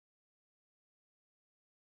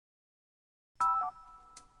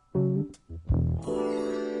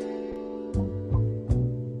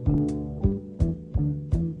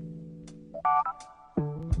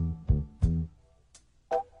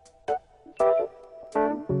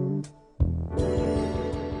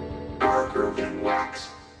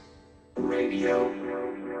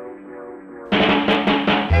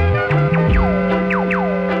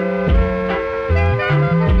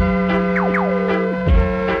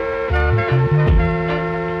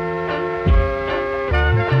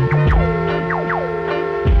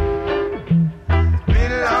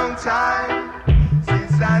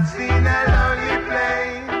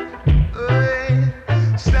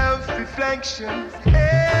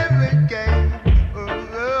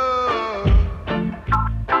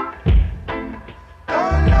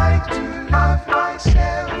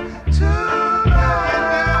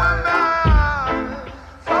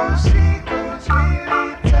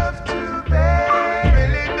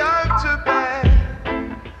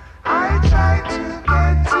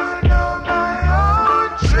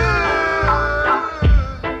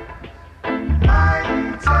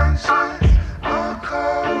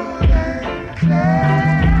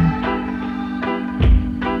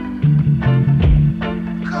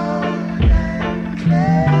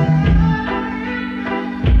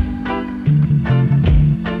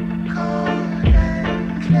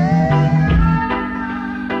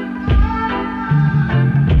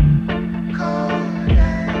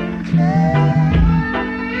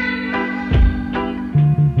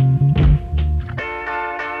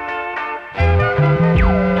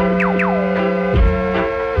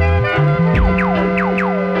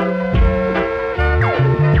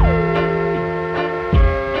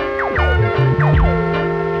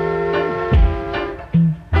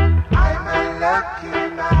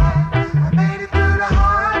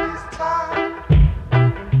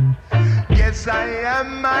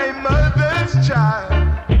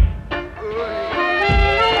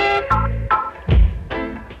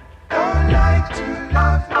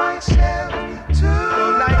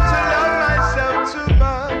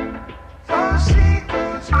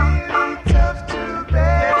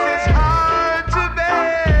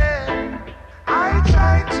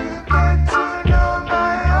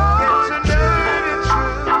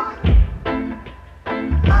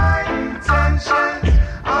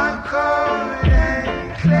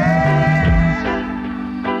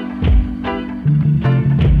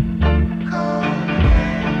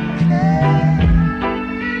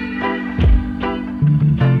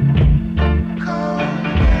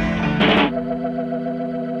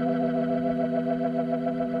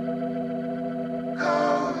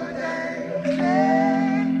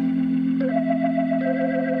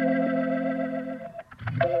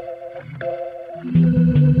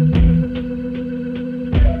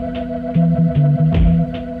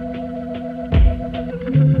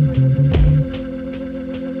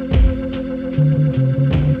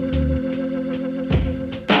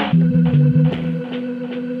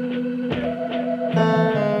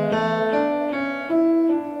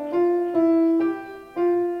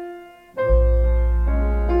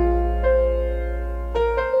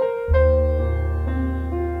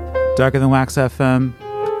Darker Than Wax FM.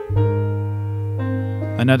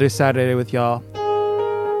 Another Saturday with y'all.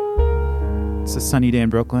 It's a sunny day in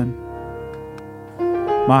Brooklyn.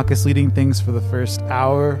 Marcus leading things for the first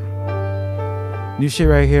hour. New shit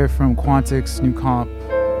right here from Quantix, new comp.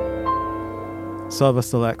 Selva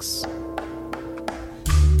Selects.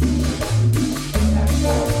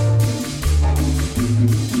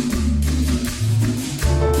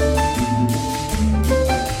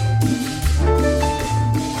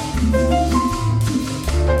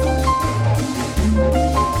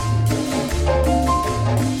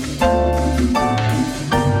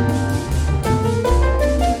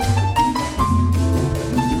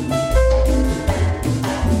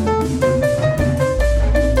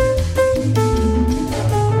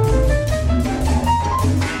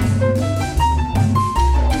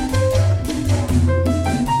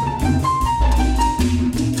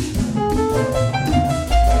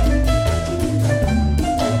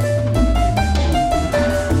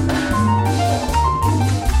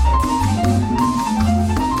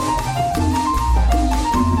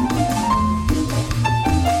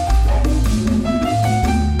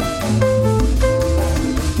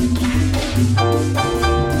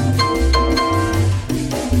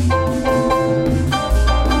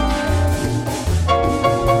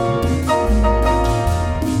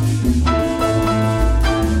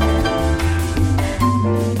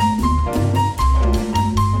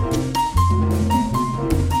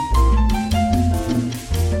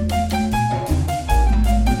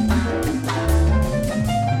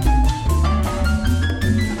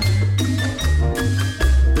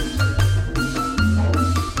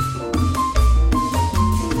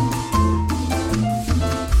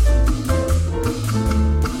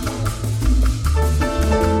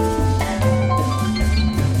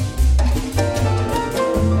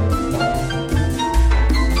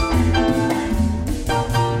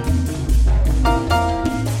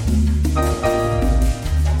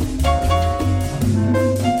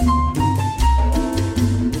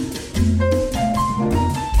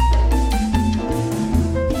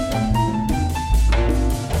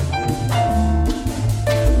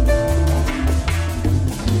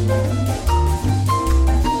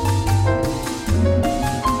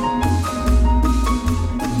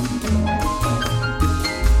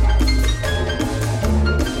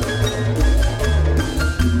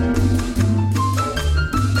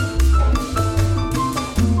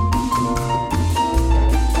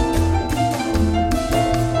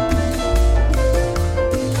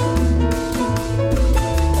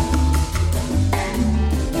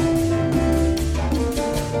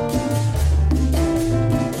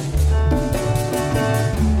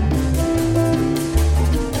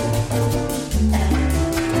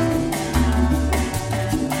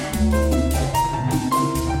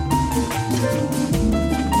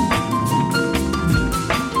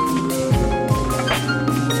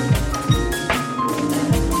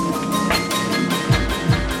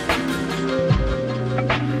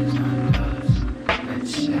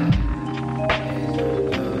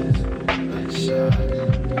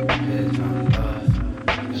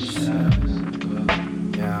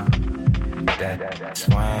 that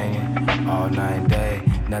swinging all night day.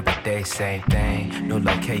 Another day, same thing. New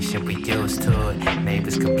location, we used to it.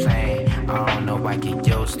 Neighbors complain, I don't know, I get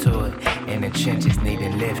used to it. In the trenches,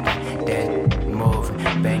 needing lifting. That moving,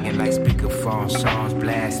 banging like speakerphone songs,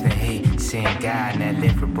 blasting heat. Seeing God in that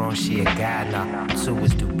living room, she a God now. Two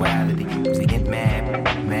is duality. Was he get mad?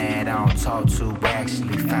 I don't talk to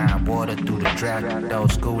actually find water through the drought.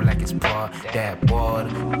 Old school like it's part that water.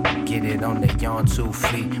 Get it on the yawn 2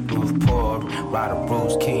 feet, roof pour. Ride the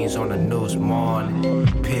roofs, kings on the news morning.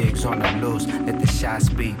 Pigs on the loose, let the shots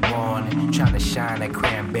speak morning. Trying to shine that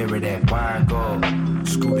cranberry, that wine gold.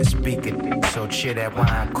 Scooter speaker, so chill that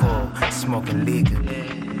wine cold. Smoking legal.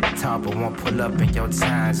 Top won't pull up in your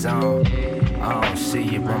time zone. I don't see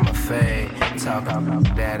you run my fade. Talk about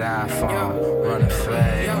that iPhone, run a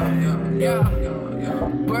fade.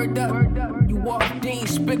 Bird up, you walked in,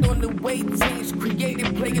 spit on the weight teams,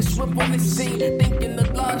 created players swift on the scene, thinking the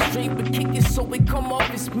large stream, but kick it so it come off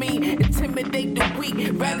as mean, intimidate the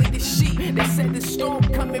weak, rally the sheep. They said the storm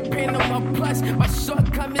coming, Panama plus, my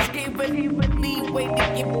shortcomings gave a leeway to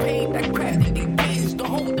get paid. I crafted the games to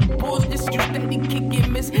hold the balls, just you steady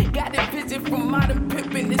kicking miss. Got a visit from modern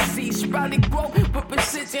pimping the sea, sprouted growth, but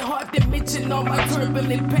precision hard to mention all my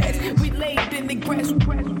turbulent past. We laid in the grass,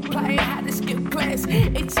 applying how to skip class.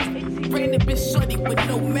 Itchy, random bitch shorty with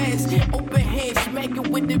no mask. Open hand,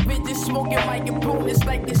 smacking with the vision, smoking my opponents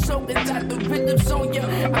like the shoulders out the rhythms on ya.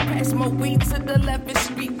 I pass my weed to the left and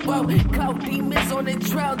speak well. Cloud demons on the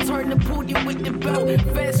trail, turn to pull you with the belt.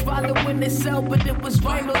 Fast following the cell, but it was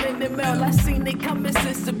vinyl in the mail. I seen it coming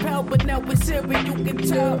since the bell, but now it's here and you can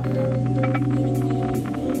tell.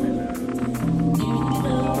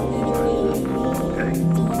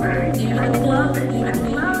 I love it. I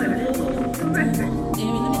love it. Terrific.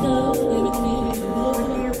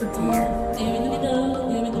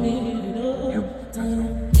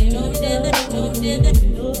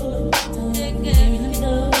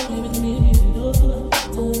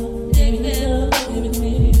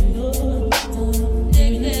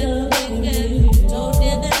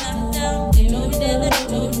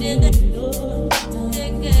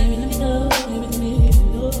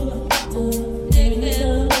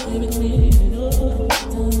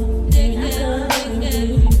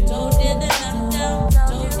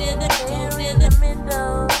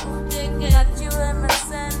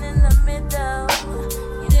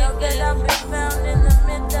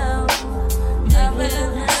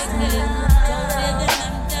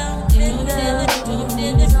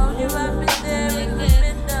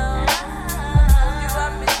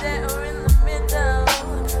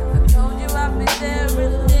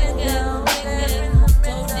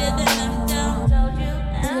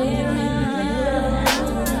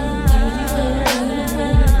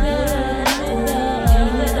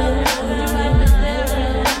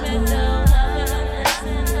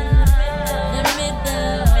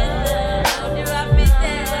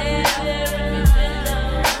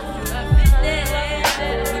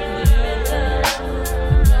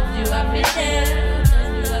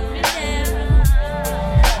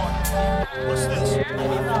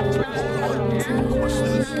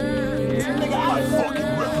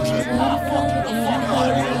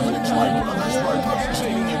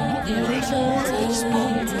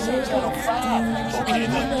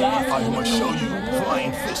 I'm gonna show you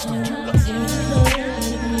flying fist of Judah.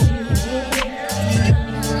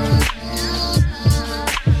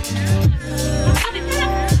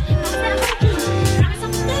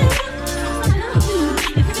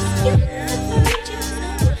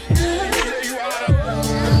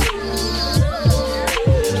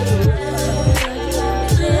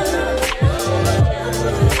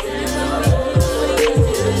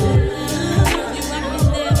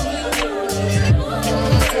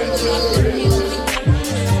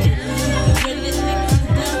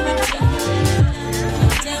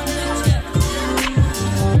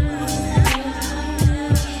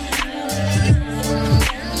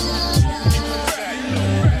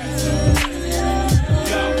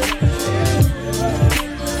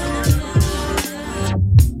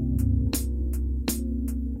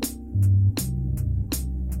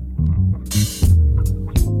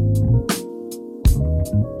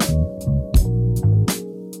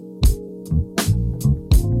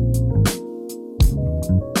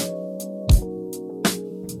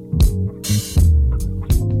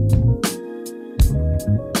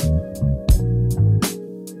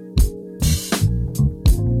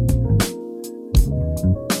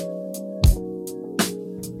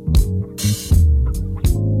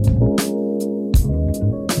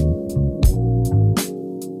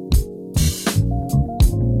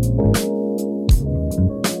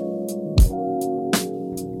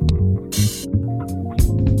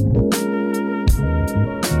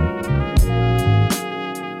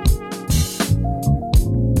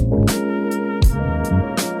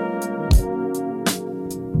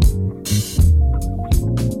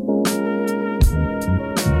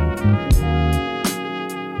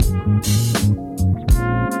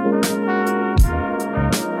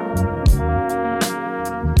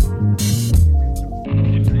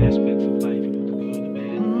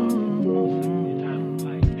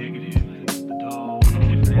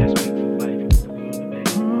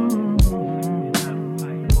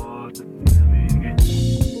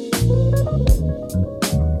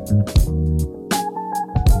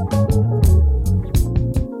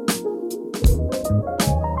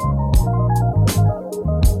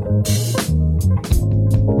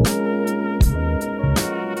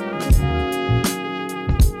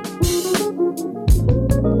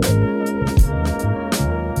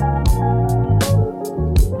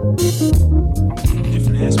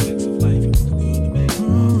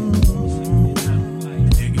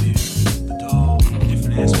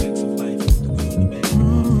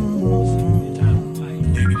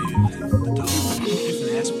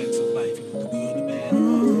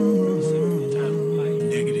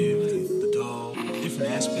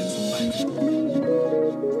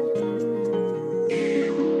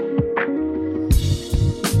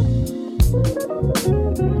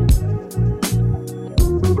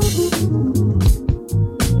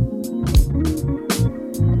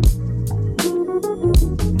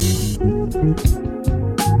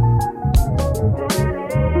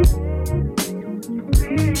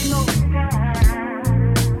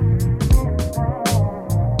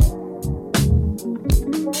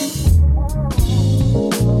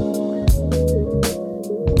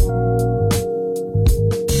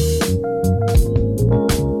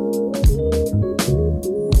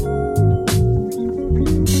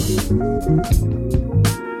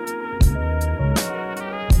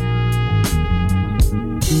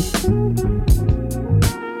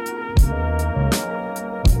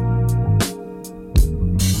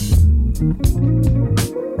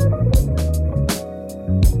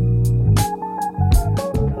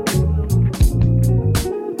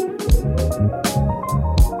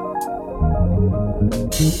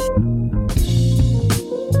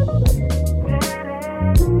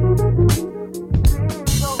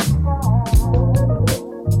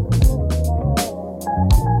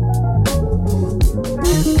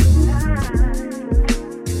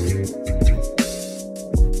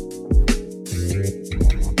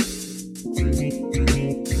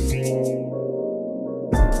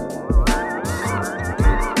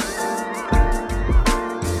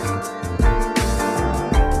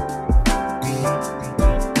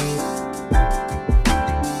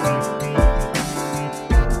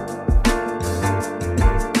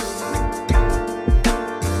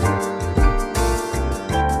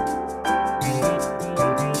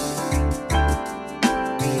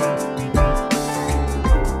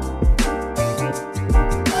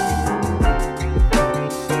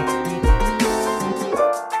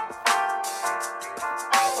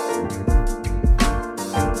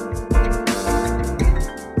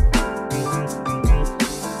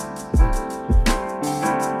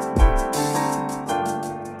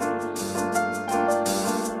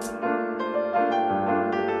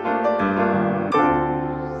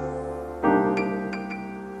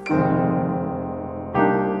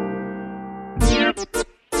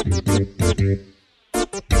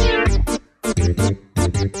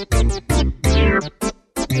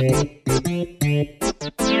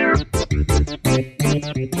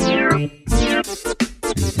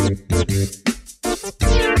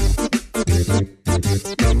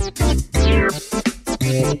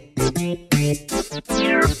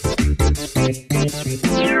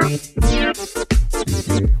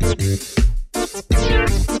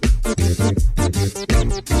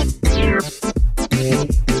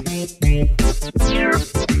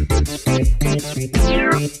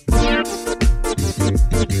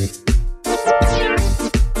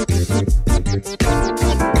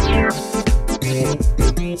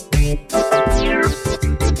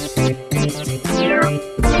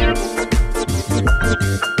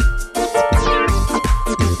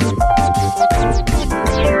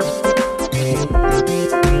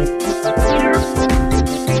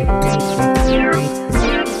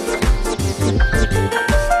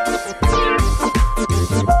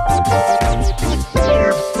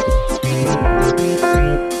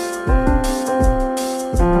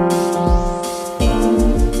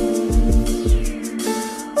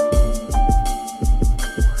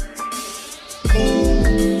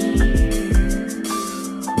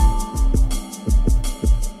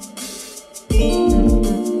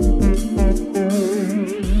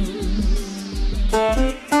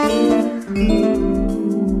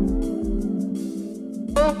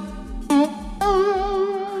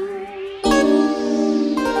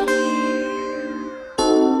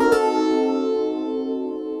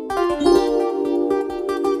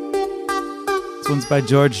 By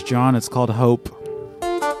George John. It's called Hope.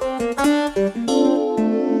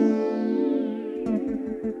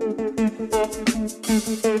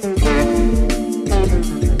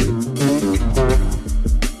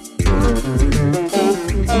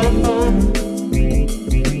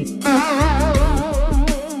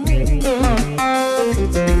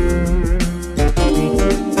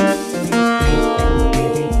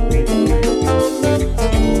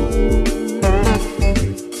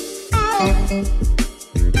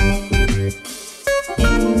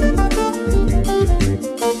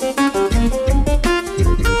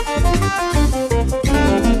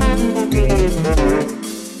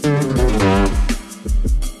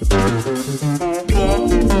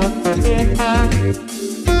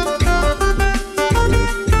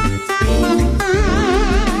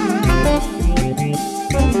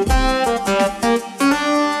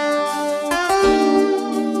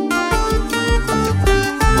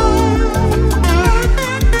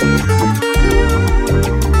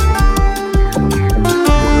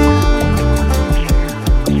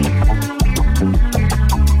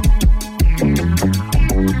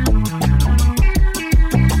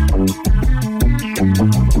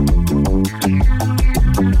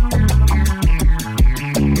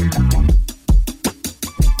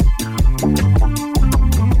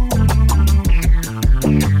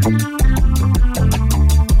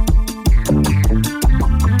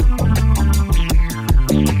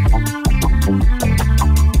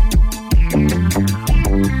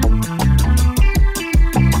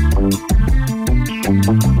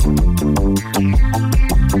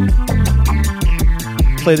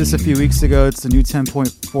 played this a few weeks ago. It's the new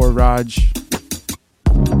 10.4 Raj.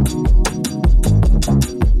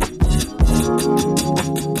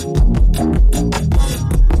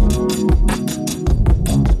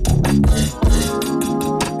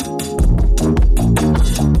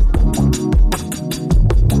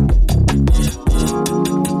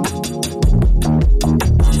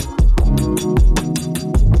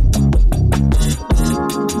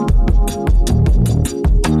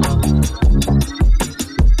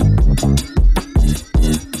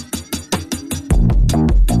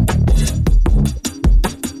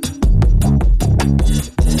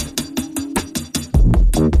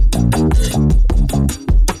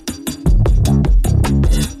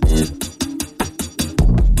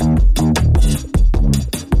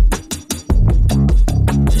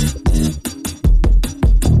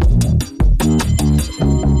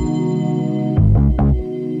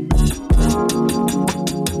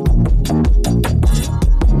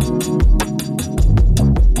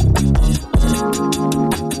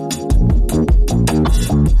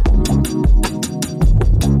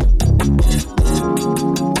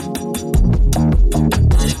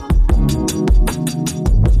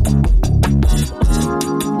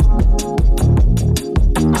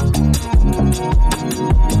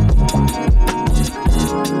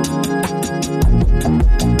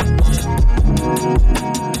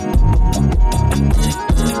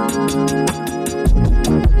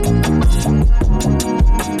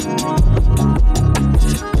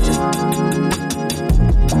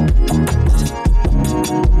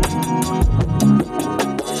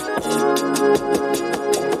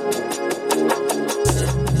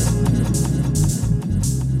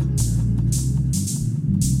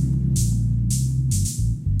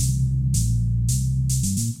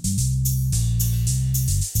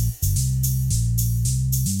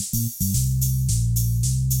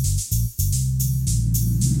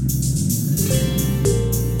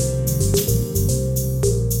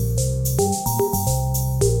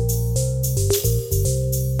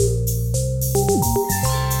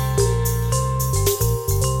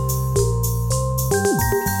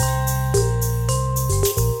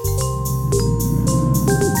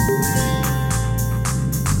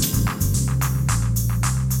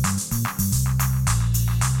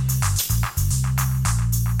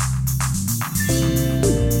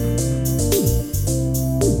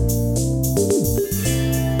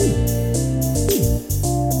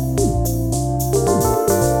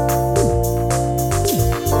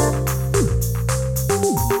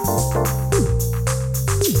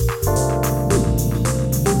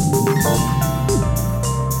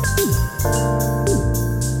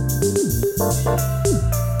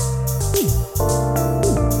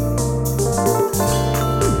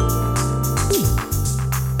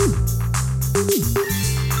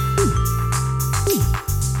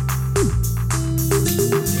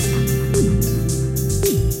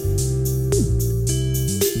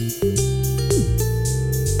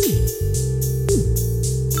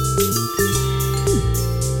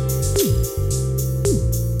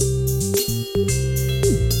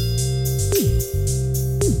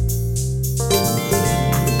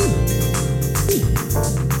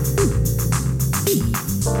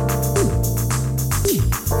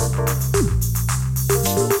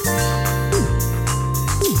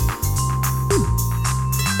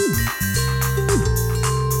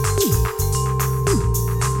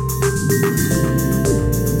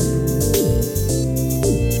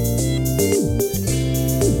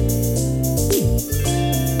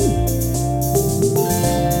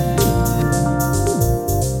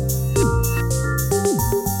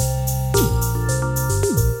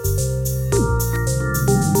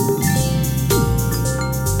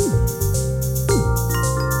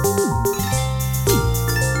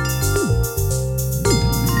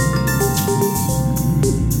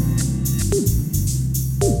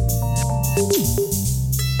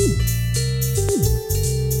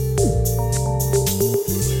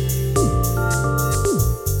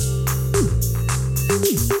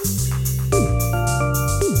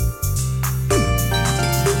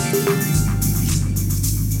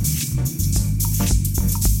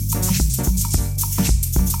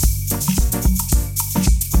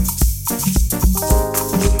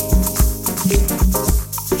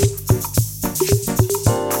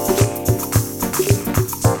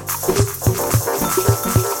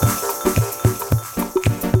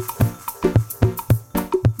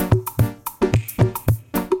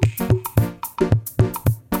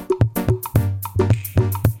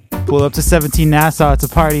 Pull up to 17 Nassau. It's a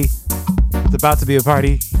party. It's about to be a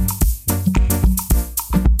party.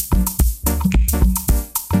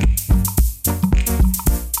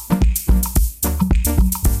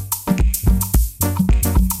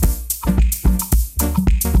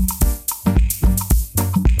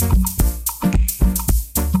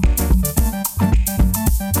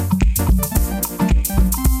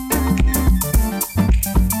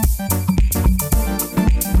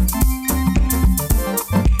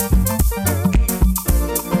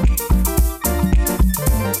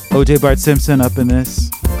 OJ Bart Simpson up in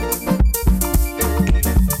this.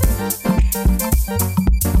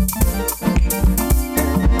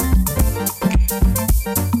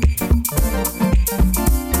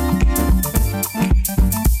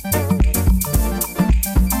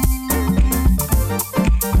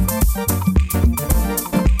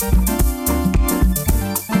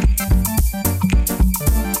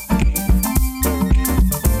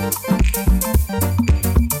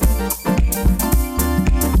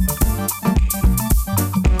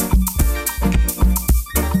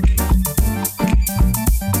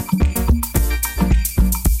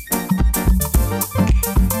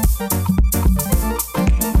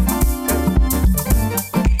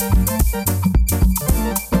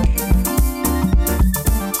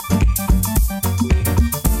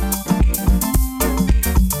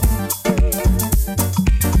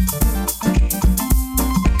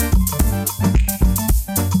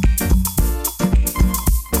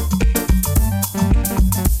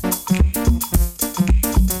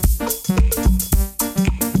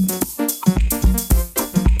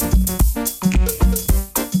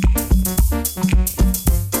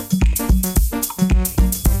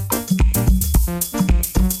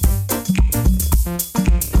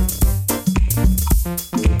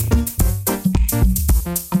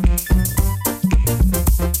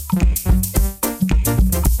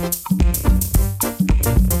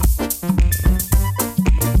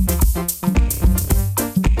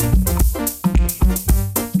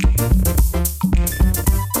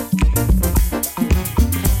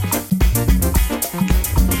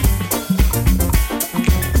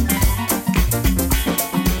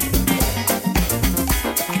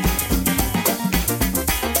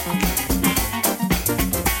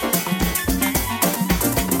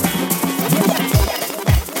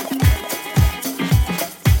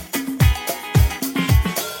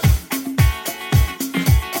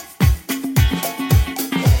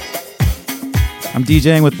 I'm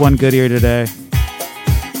DJing with one good ear today.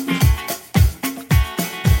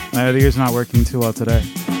 My other ear's not working too well today.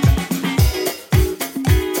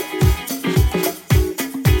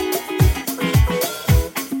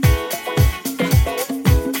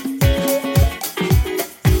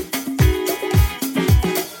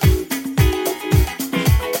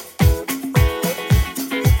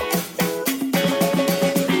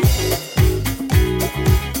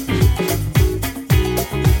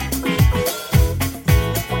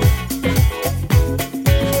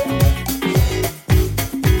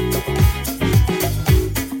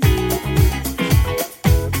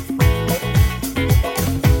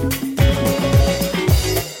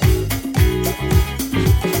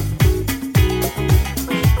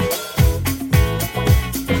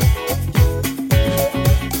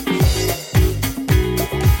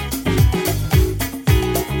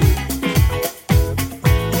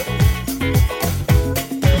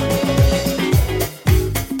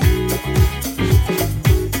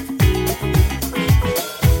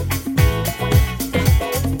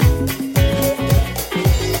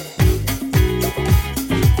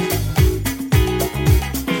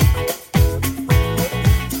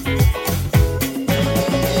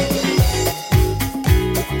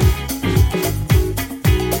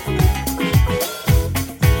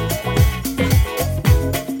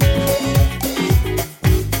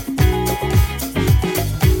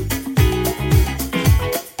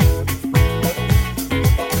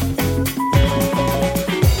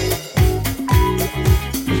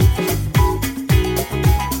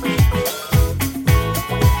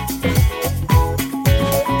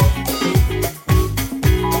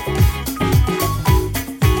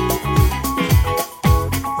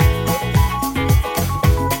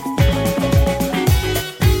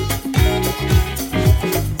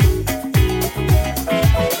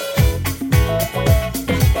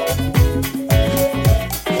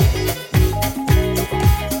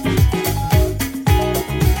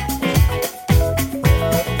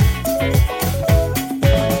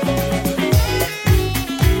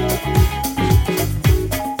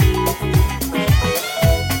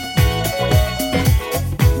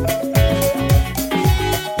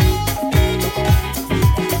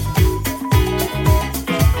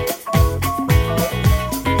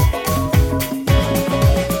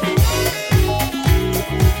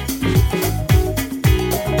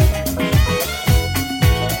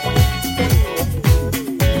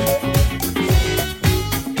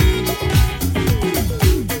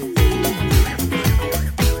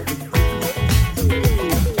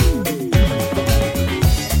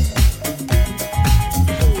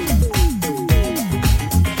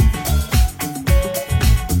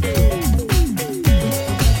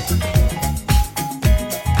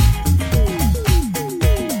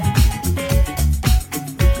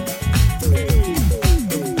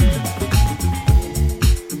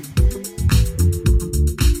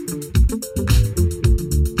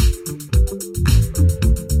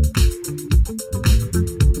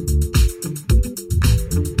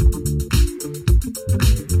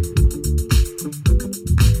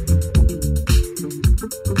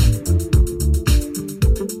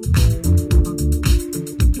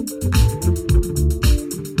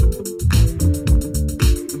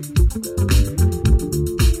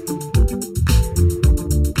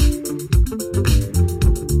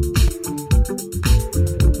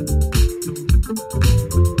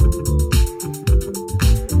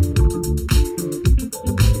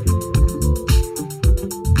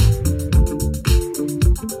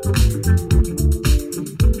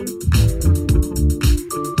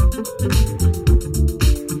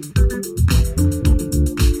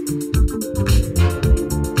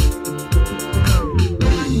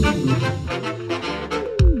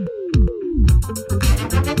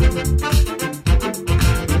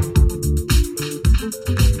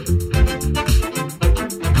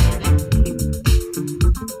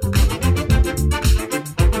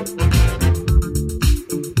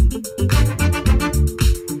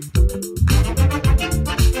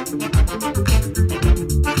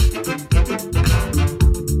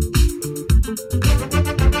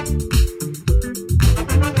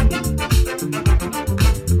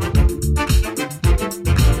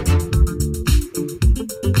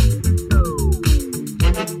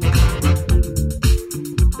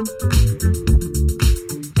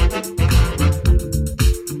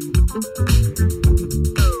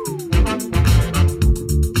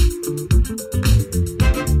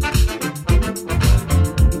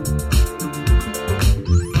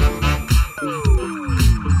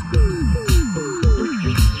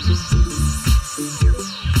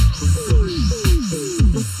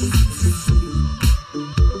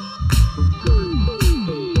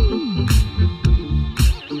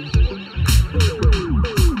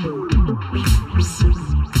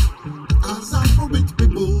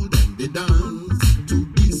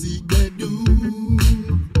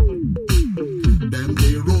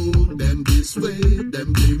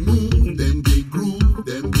 Them they move, them they groove,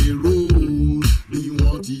 them they roll. They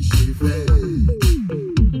want to shave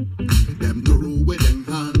them throw with them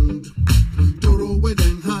hand, throw with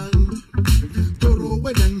them hand, throw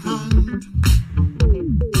with them hand.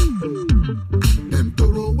 Them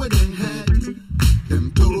throw with them head,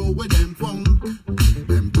 them throw with them funk,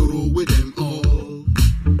 them throw with them all.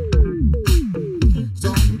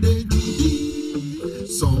 Some they deep,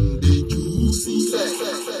 some they juicy,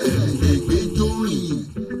 them they victory.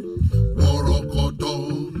 Morokoto,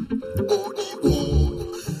 Odibo.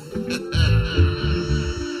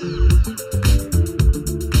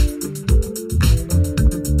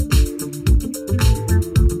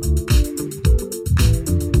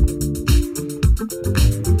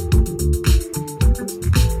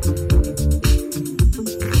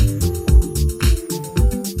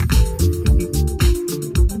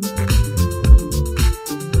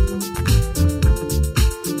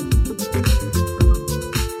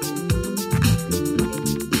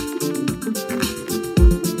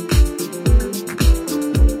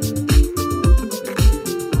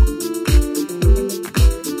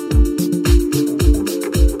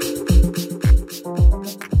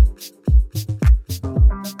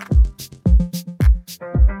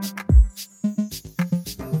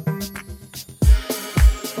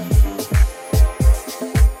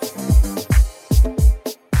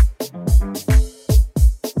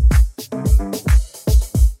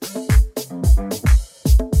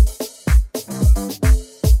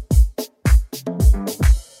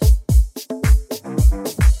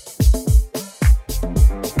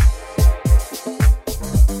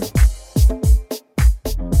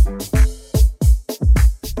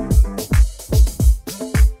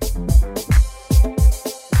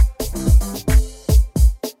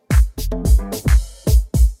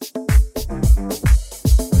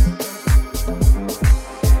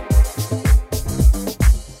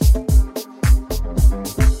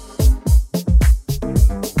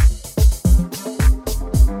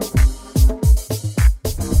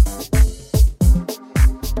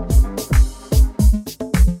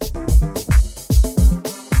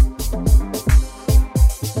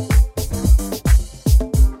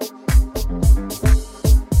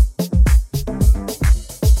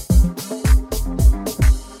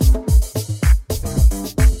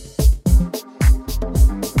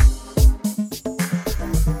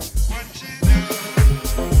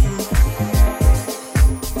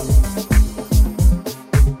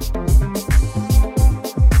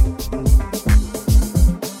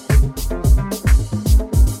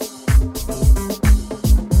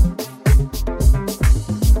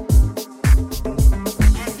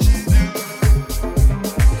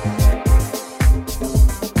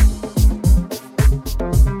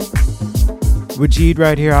 Wajid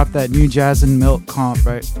right here off that new Jazz and Milk comp,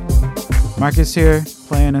 right? Marcus here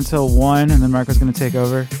playing until 1, and then Marco's gonna take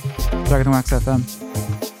over. Talking to Wax FM.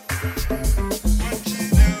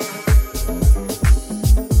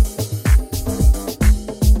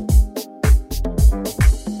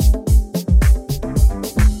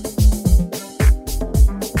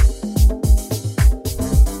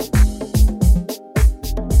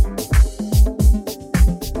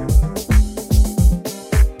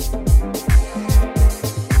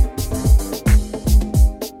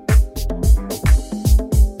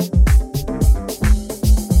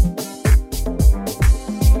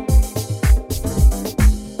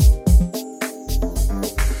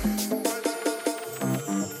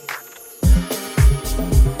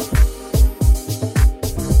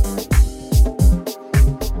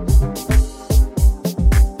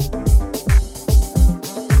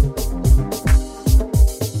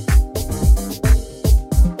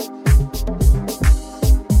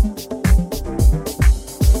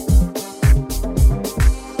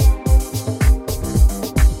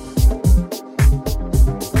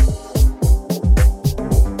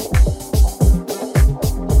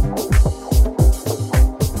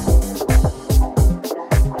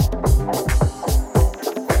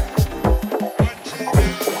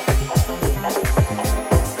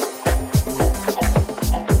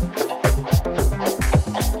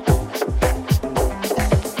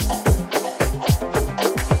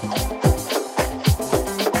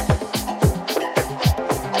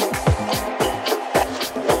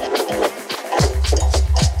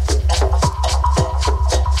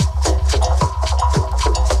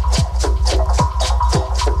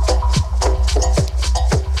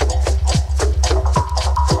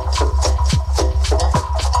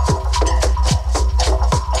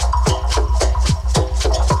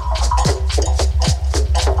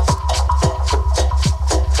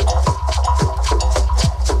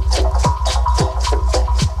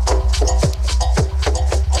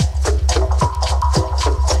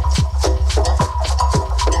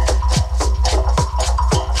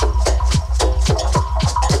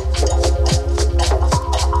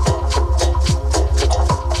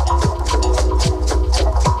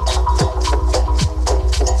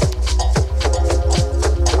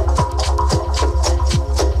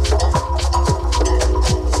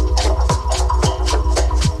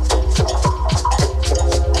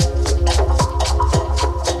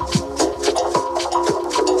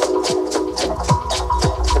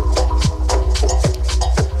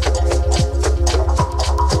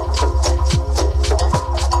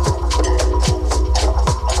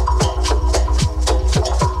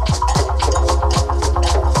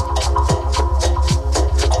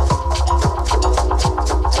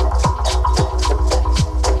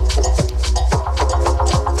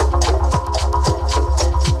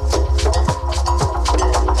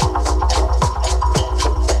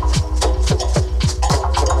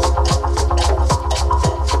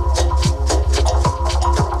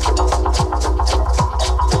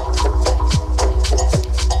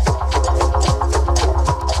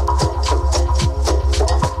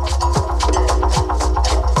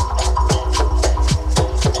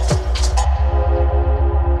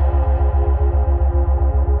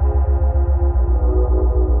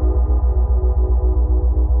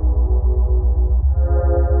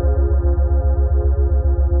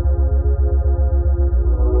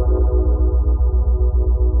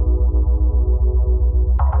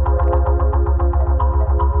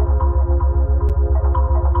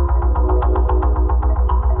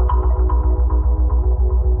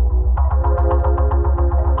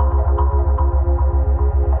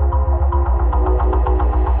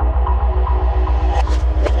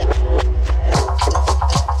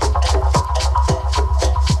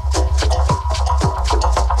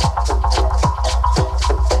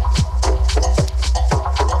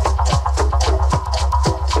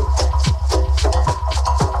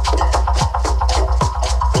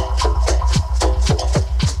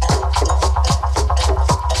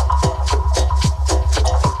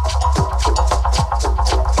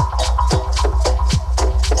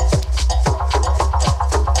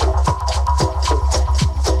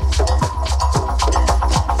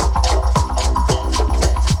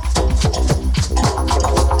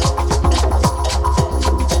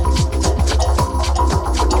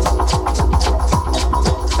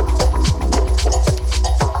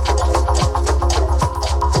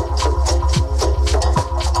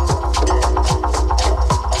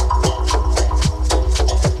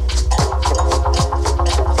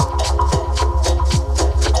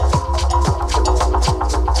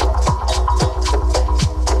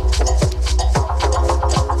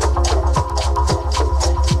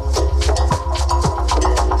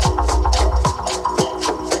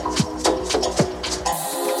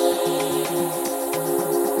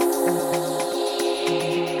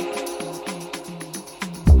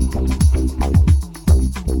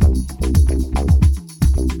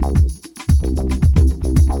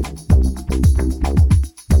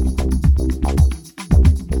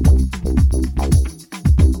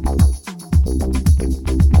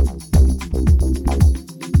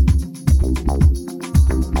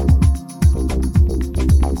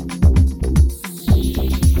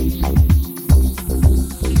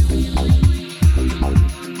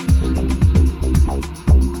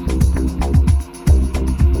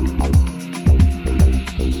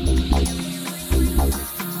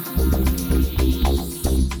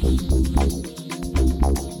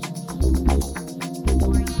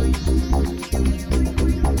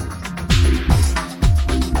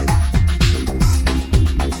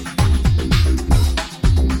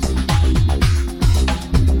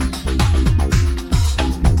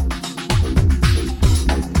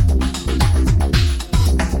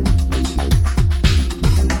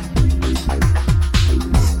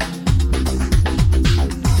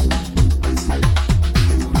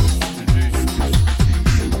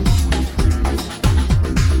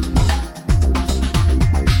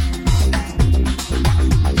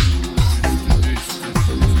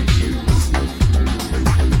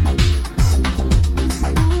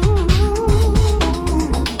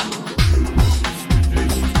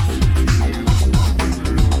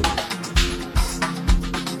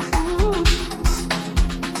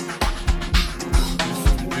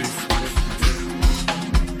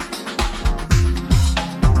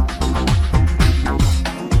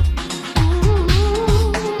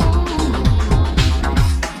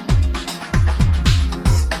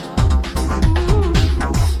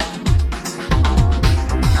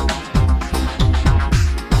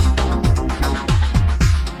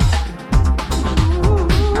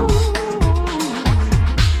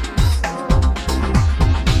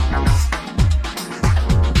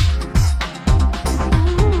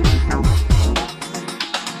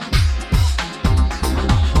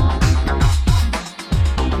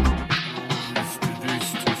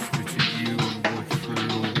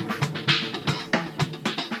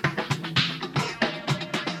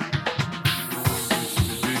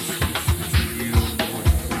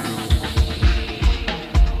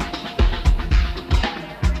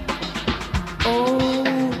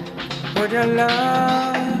 But your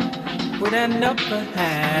love with an upper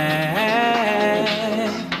hand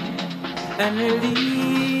and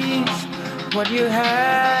release what you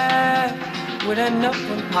have with an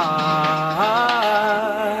open heart.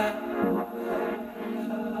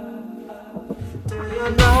 Do you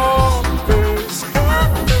know this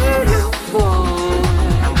can feel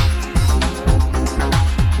warm?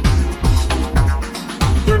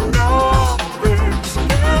 You know this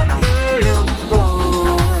can feel warm.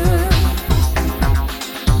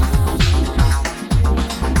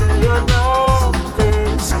 Do you know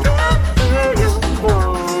this can feel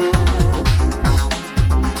warm?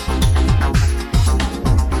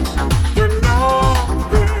 You know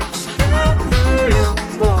this can feel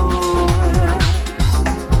warm.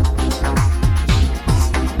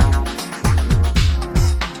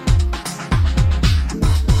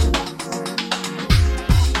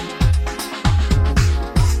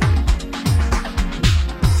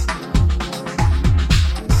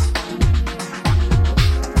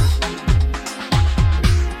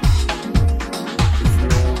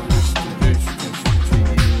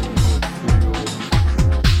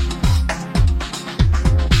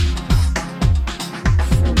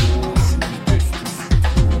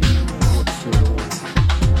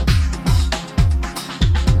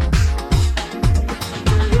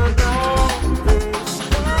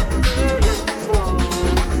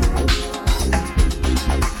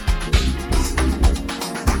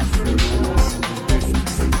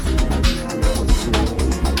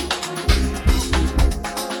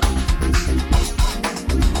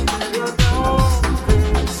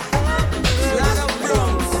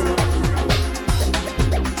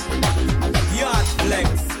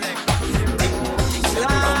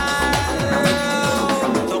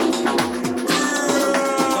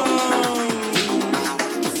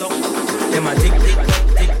 Them a tick tick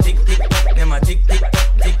tick tick tick. Them a tick tick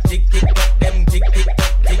tick tick tick. Them tick tick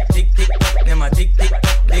tick tick tick. Them a tick tick.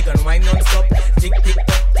 They can wind non-stop. Tick tick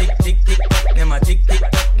tick tick tick. Them a tick tick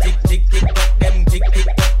tick tick tick. Them tick tick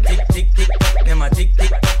tick tick tick. Them a tick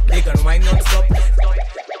tick. They can wind non-stop.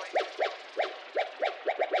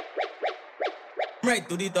 Right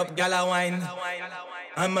to the top, gala wine.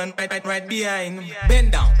 I'm on right behind.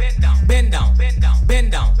 Bend down, bend down, bend down, bend down,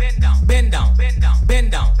 bend down, bend down, bend down, bend down,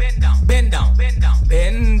 bend down, bend down, bend down, bend down,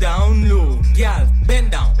 bend down low, girl.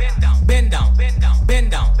 Bend down, bend down, bend down, bend down,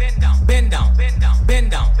 bend down, bend down, bend down, bend down,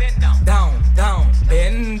 bend down, bend down, down, down,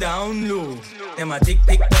 bend down low. Them a tick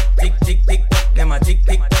tick tick tick tick. Them a tick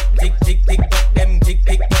tick tick tick tick. Them tick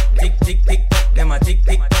tick tick tick tick. Them a tick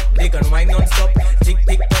tick. They can wind non-stop. Tick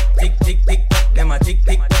tick tick tick tick. Them a tick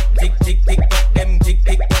tick tick tick tick. Them tick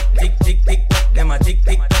tick tick tick tick. Them a tick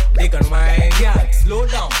tick. They can wind. Yeah, slow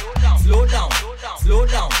down, slow down, slow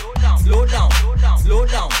down, slow down, slow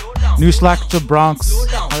down. New Slack to Bronx.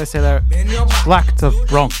 How do I say that? Slack to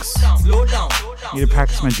Bronx. Slow down. Need to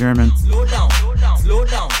practice my German. Slow down, slow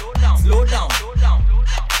down, slow down.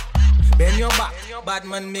 Bend your back. Bad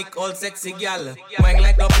man make all sexy gal. Wang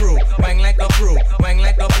like a pro, wang like a pro, wang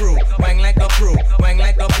like a pro, wang like a pro, wang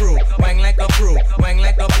like a pro, wang like a pro, wang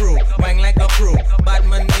like a pro, wang like a pro. Bad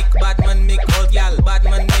man make all gal. Bad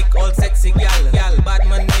man make all sexy gal. Gal, bad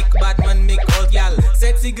man make all gal.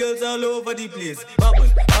 Sexy girls all over the place. Bubble,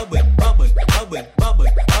 bubble, bubble, bubble, bubble,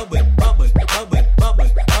 bubble, bubble, bubble,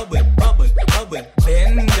 bubble, bubble, bubble, bubble.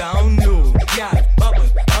 Bend down low, gal. Bubble,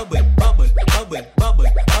 bubble, bubble, bubble,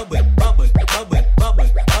 bubble, bubble, bubble, bubble.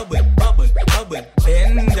 Bubble, bubble, bubble, bubble.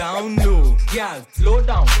 Bend down low, girl. Slow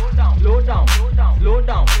down, slow down, slow down, slow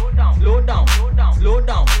down, slow down, slow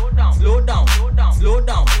down, slow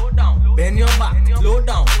down. Bend your back, slow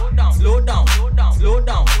down, slow down, slow down, slow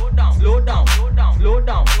down, slow down,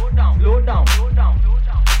 slow down.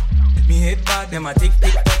 Me head back, them a tick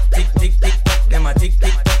tick tick tick tick. Them a tick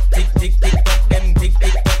tick tick tick tick. Them tick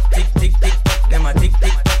tick tick tick tick. Them a tick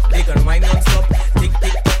tick. They can wind non-stop. Tick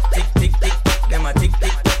tick tick tick tick. Them a tick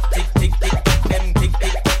tick tick tick tick. Them tick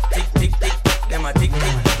tick tick tick tick. Them a tick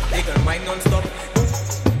tick. They can wind non-stop.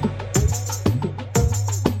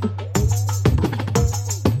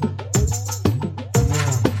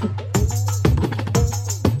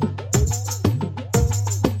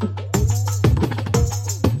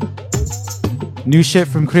 New shit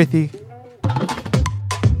from Kriti.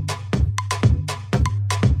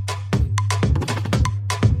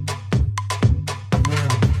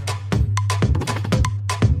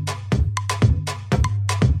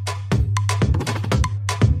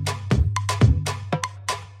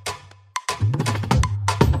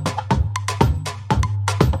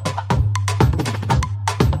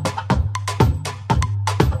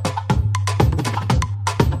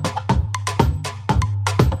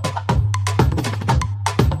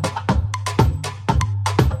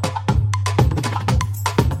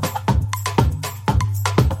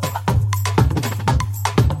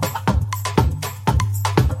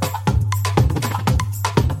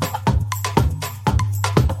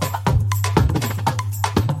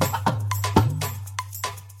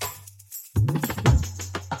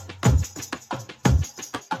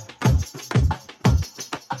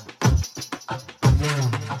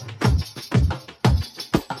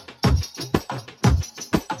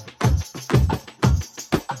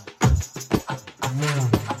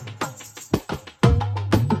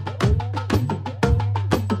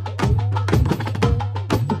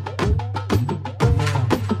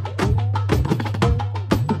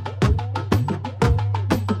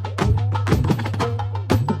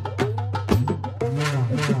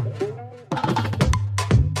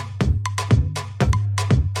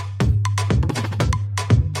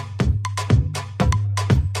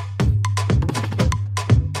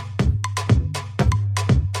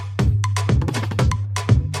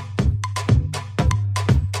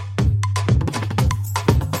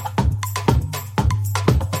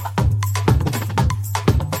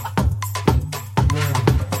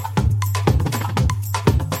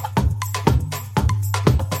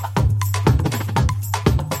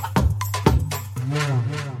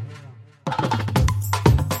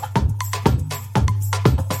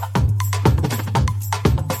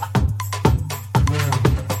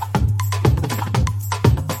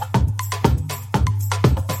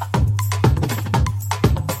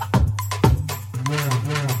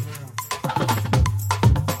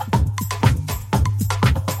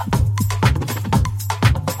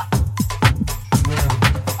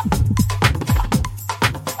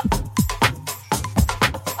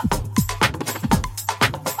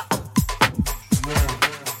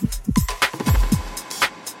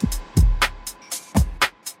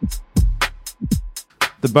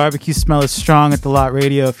 The barbecue smell is strong at the Lot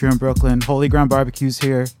Radio if you're in Brooklyn. Holy Ground Barbecue's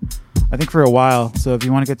here, I think for a while. So if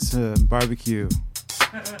you want to get to barbecue,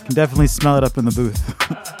 you can definitely smell it up in the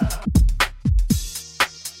booth.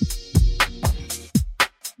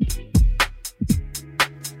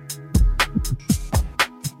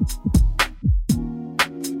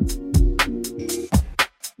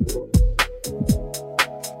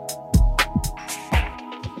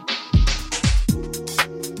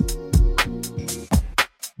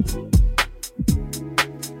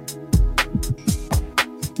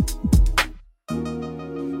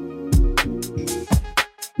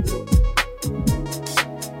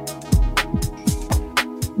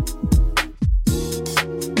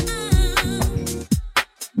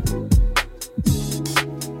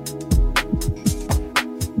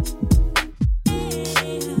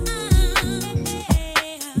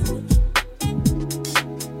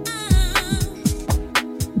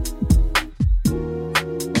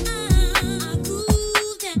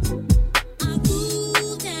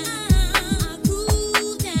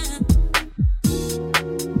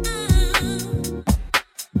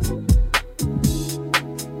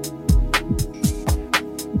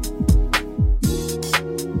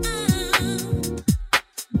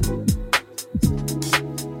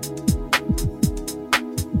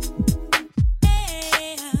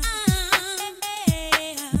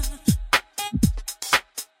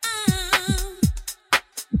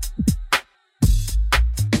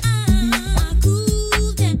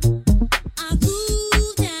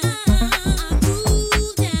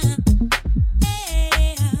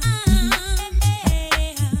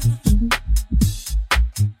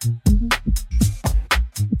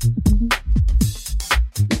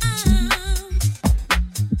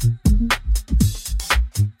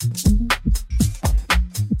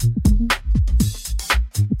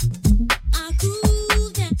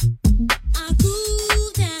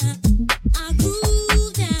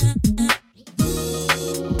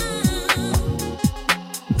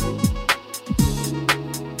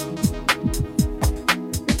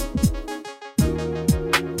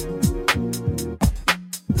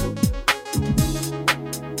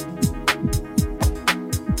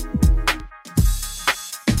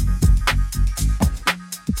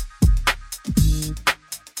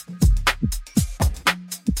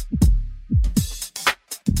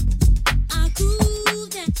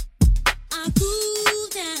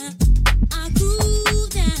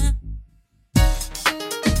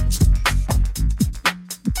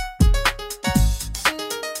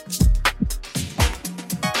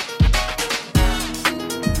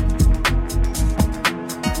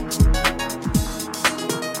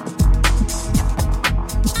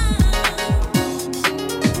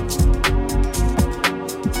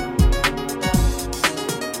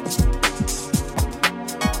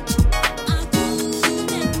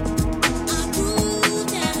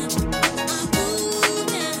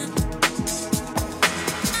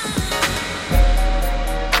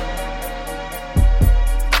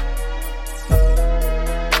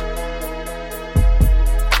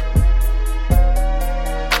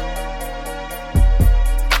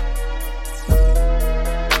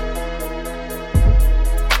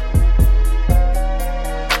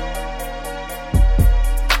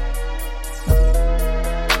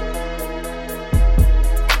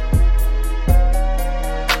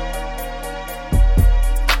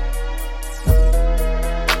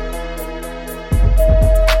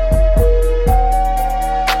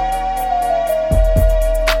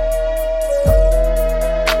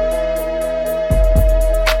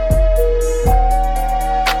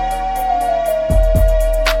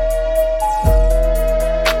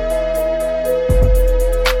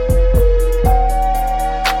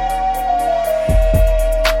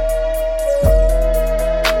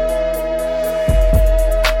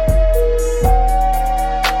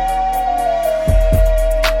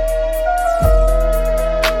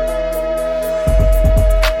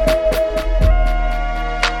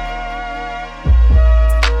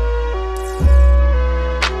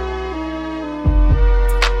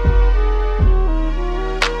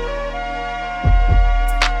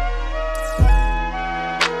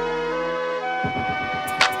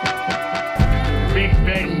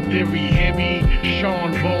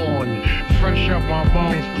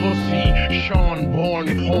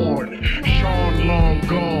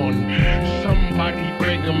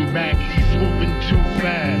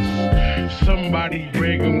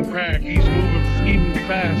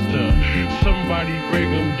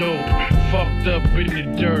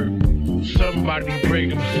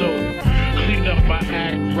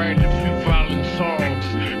 Right, a few violent songs,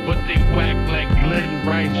 but they whack like Glenn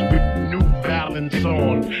Rice with new balance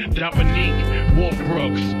on. Dominique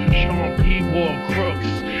Warbrooks, Sean P. Ward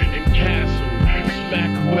Crooks, and Castle.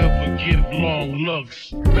 Smack whoever give long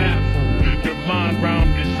looks. Baffle, the mind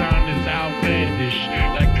round design is outlandish.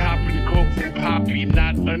 Like copping coke from Poppy,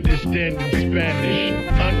 not understanding Spanish.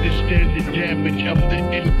 Understand the damage of the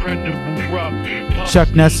incredible rough. Chuck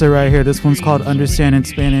Nessa right here. This one's called Understand in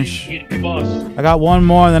Spanish. I got one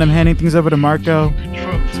more, and then I'm handing things over to Marco.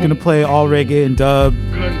 He's gonna play all reggae and dub.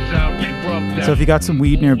 So if you got some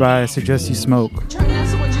weed nearby, I suggest you smoke. I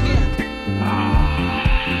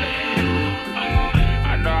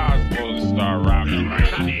know I was supposed to start rocking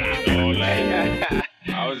right there.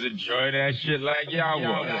 I was enjoying that shit like y'all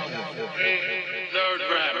was.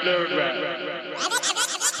 Nerd rap.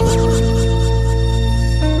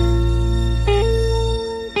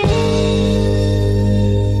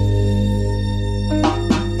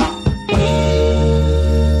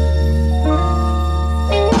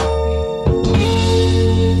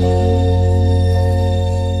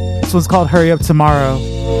 This one's called Hurry Up Tomorrow.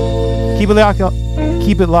 Keep it locked.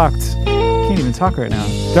 Keep it locked. Can't even talk right now.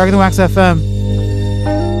 Darker Than Wax FM.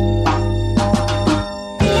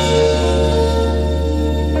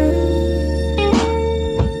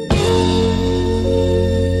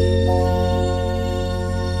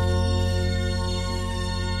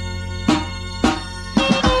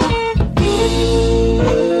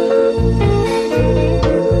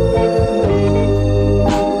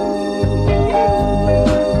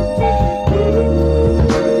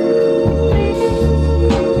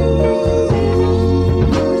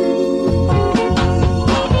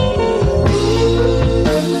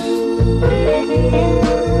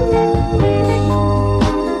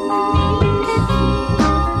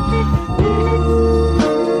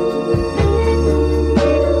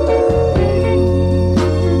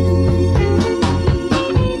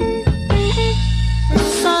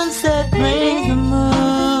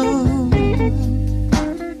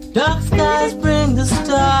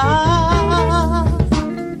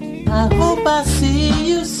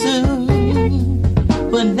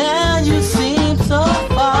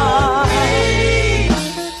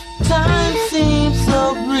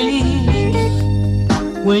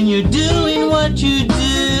 When you're doing what you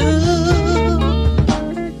do,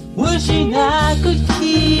 wishing I could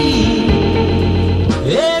keep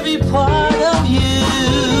every part of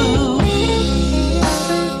you.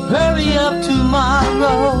 Hurry up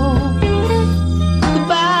tomorrow,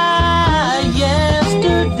 goodbye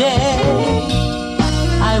yesterday.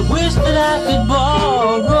 I wish that I could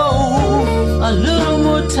borrow a little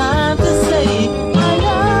more time to say I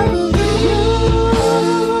love you.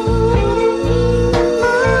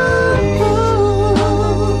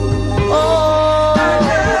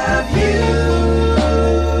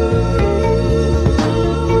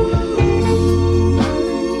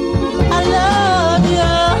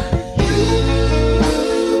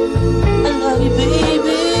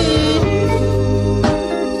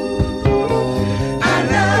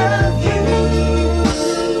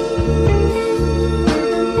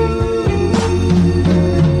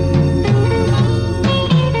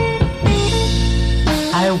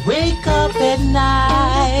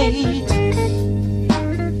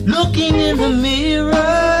 Looking in the mirror,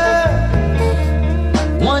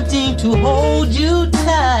 wanting to hold you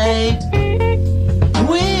tight,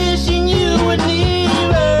 wishing you were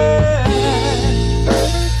nearer,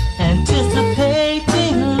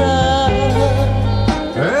 anticipating love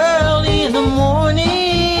early in the morning.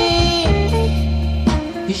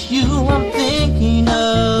 It's you I'm thinking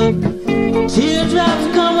of. Teardrops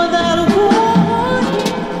come without a warning.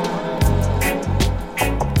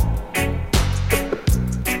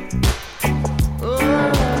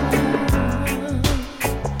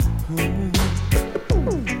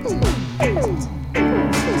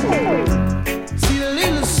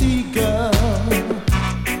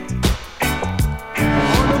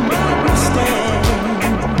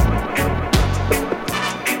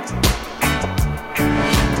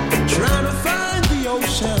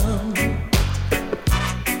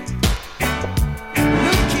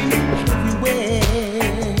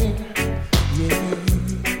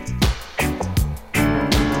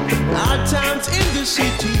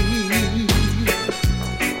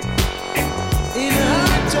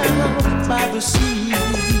 By the sea,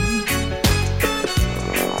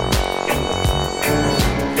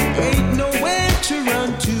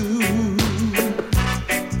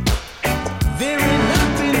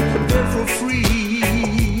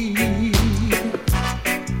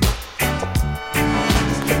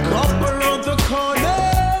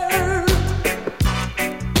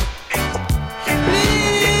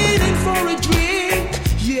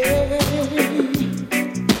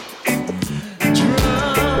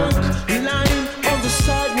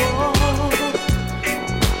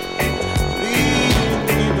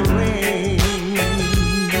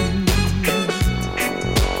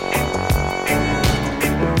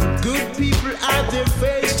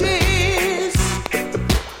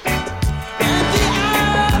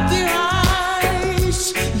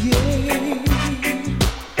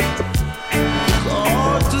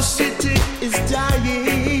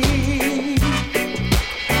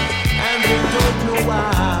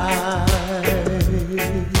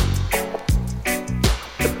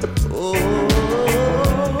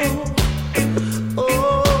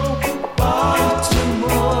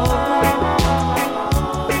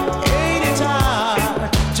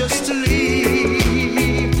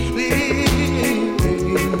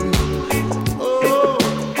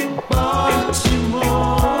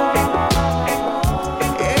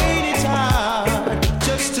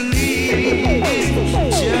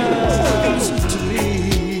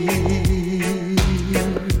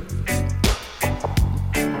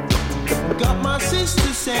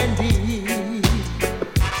 Sandy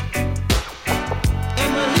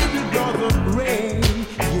and my little brother Ray.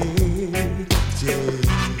 Yeah.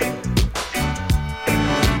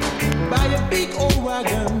 Buy a big old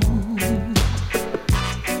wagon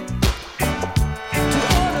to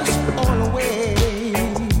haul us all away.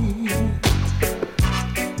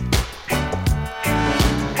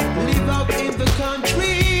 Live out in the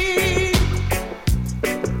country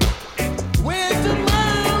where the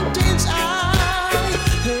mountains are.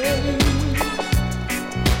 Hey,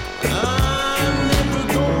 I'm never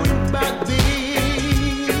going back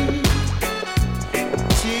there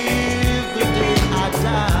till the day I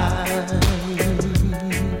die.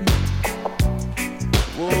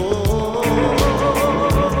 Whoa,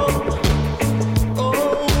 oh,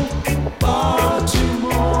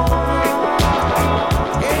 Baltimore,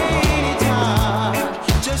 ain't it hard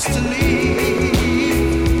just to leave?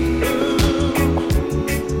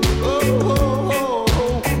 Oh,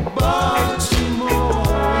 Baltimore,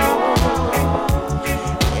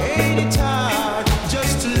 ain't it hard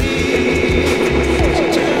just to leave?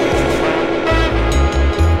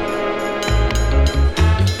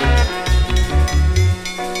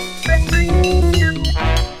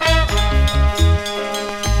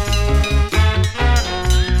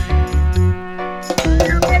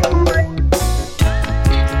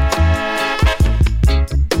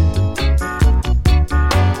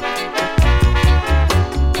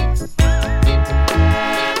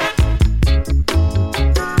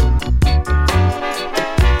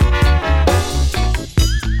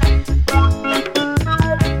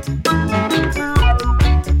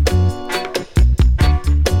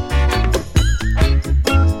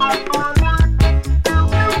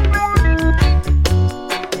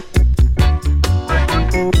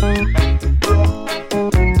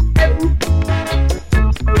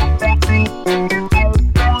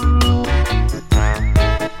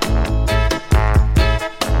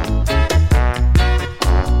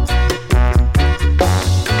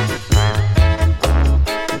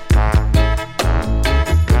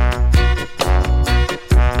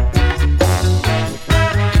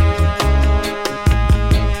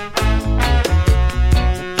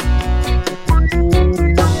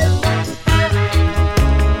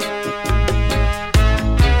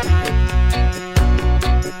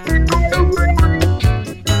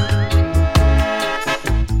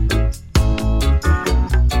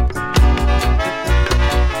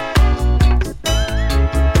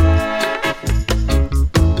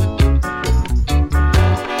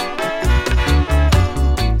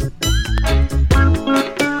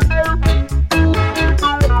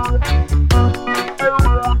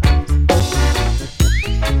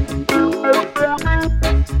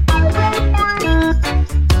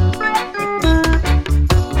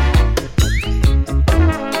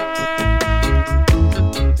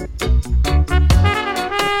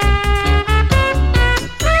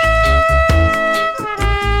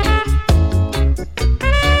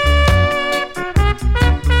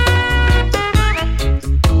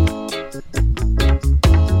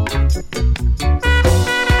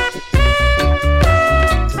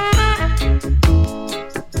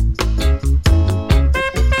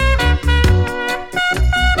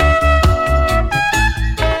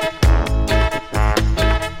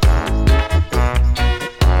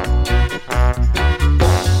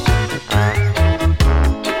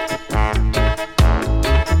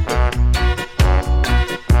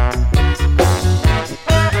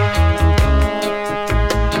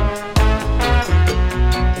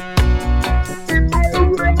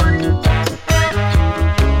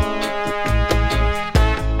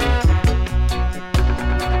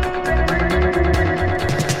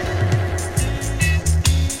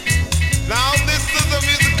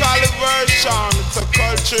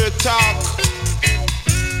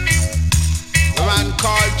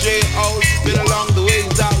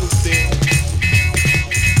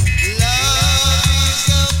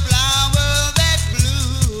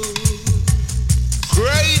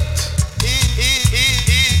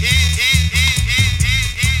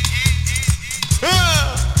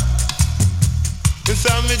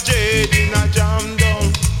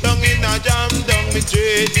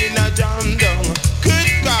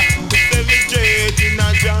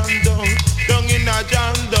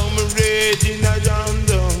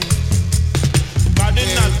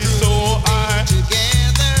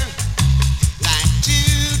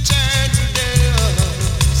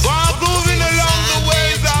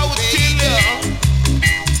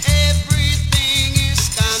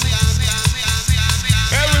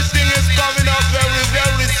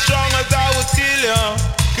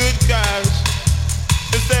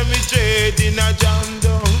 Jade in a jam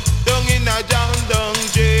down in a jam down,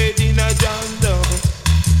 Jade.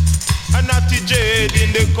 Jade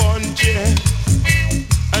in the country,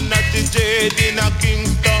 and not the Jade in a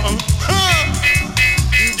Kingston.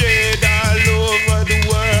 Jade all over the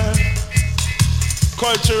world.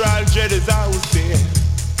 Cultural dread is I would say.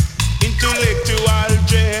 Intellectual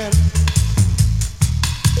dread.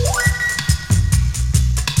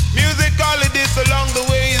 Musically this along the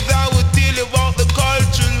ways I would tell you about the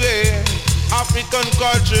cultural way. African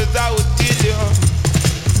cultures I would tell you.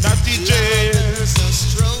 Not the Jade.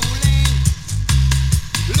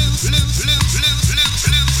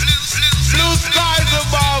 Blue skies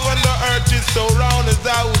above and the earth is so round as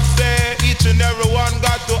I would say. Each and every one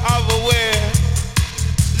got to have a way.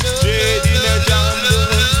 Jade in a jungle.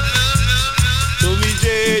 To me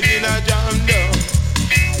Jade in a jungle.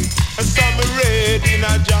 And some red in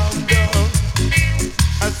a jungle.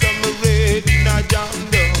 And some red in a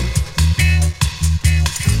jungle.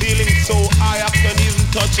 Feeling so high I can even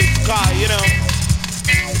touch the sky, you know.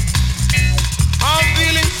 I'm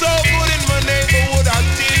feeling so good in my neighborhood, I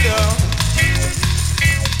tell you.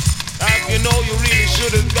 Like you know you really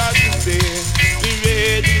should have got to say. We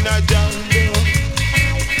red in a jungle.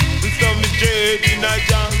 Some jade in a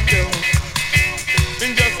jungle.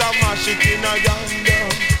 And just a mash it in a jungle.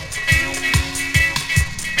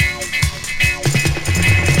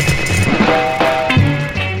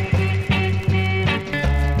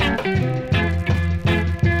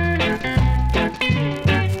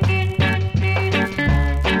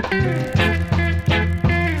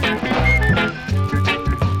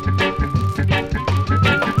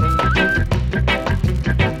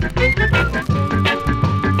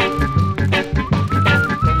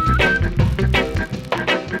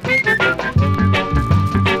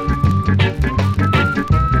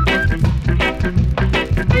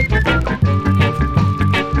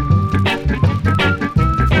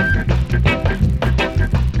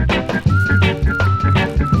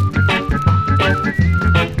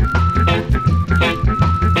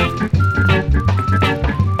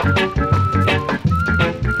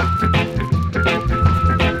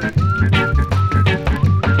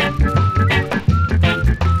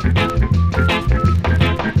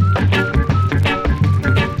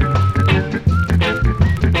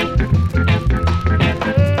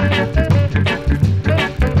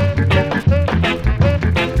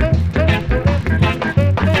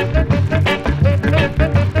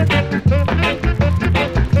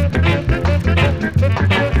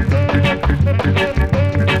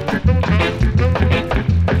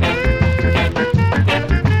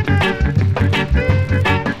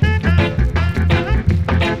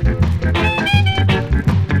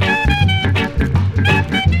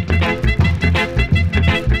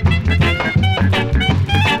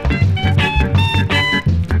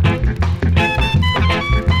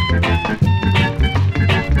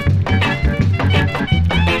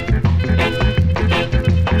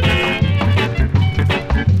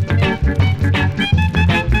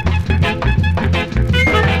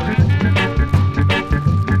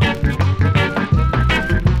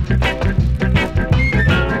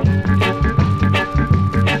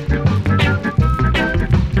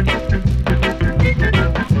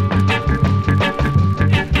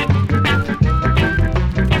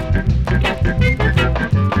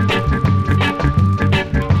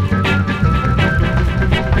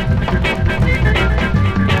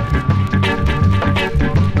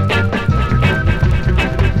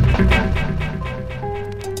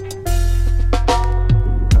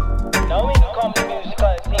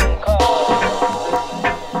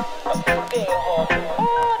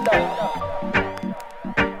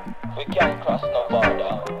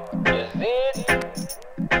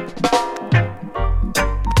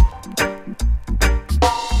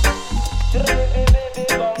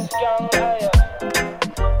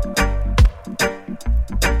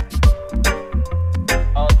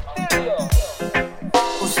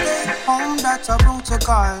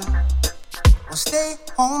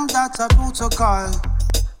 Protocol.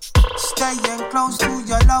 Staying close to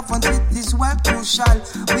your loved ones, it is well crucial.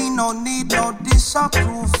 We no need no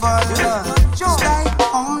disapproval. Stay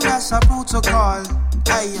home, that's a protocol.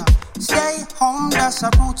 Hey, stay home, that's a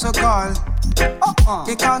protocol.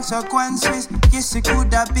 The consequences, yes, it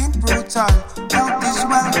could have been brutal. Health is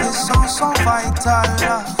wealth is so vital.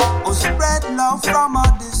 Oh, spread love from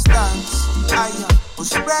a distance. Oh,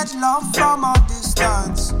 spread love from a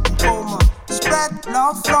distance. Oh, my. Spread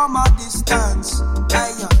love from a distance.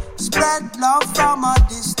 Spread love from a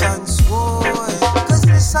distance. Boy, cause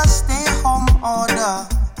this a stay home order.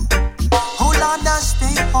 Hold on, a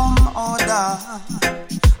stay home order.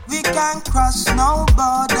 We can't cross no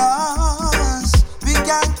borders. We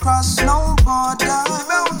can't cross no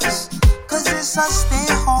borders. Cause it's a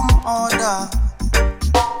stay home order.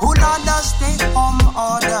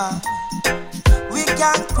 order. We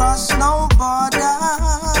can't cross no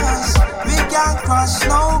borders. We can't cross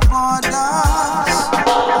no borders.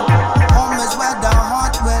 Home is where the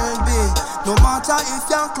heart will be. No matter if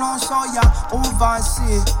you're close or you're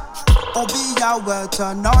overseas. Or be well,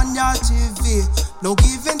 turn on your TV. No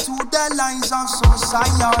giving to the lines of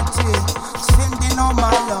society. Sending all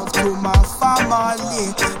my love to my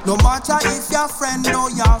family. No matter if you're friend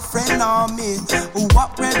or your friend or me.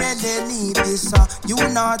 What we really need is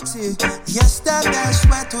unity. Yes, the best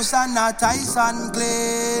way to sanitize and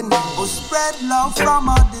clean. Oh, spread love from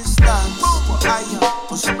a distance.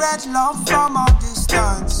 Oh, spread love from a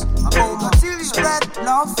distance. Oh, spread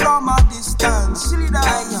love from a distance.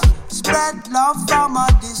 Spread love from a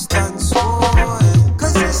distance, oh,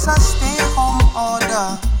 cause it's a stay home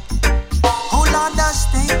order. Oh Lord, a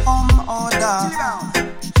stay home order.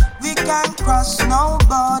 We can't cross no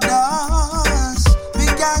borders. We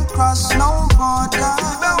can't cross no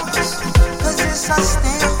borders. Cause it's a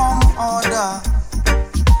stay home order.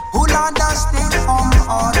 Oh Lord, a stay home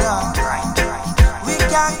order. We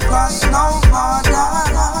can't cross no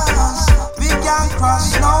borders. We can't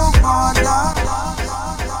cross no borders.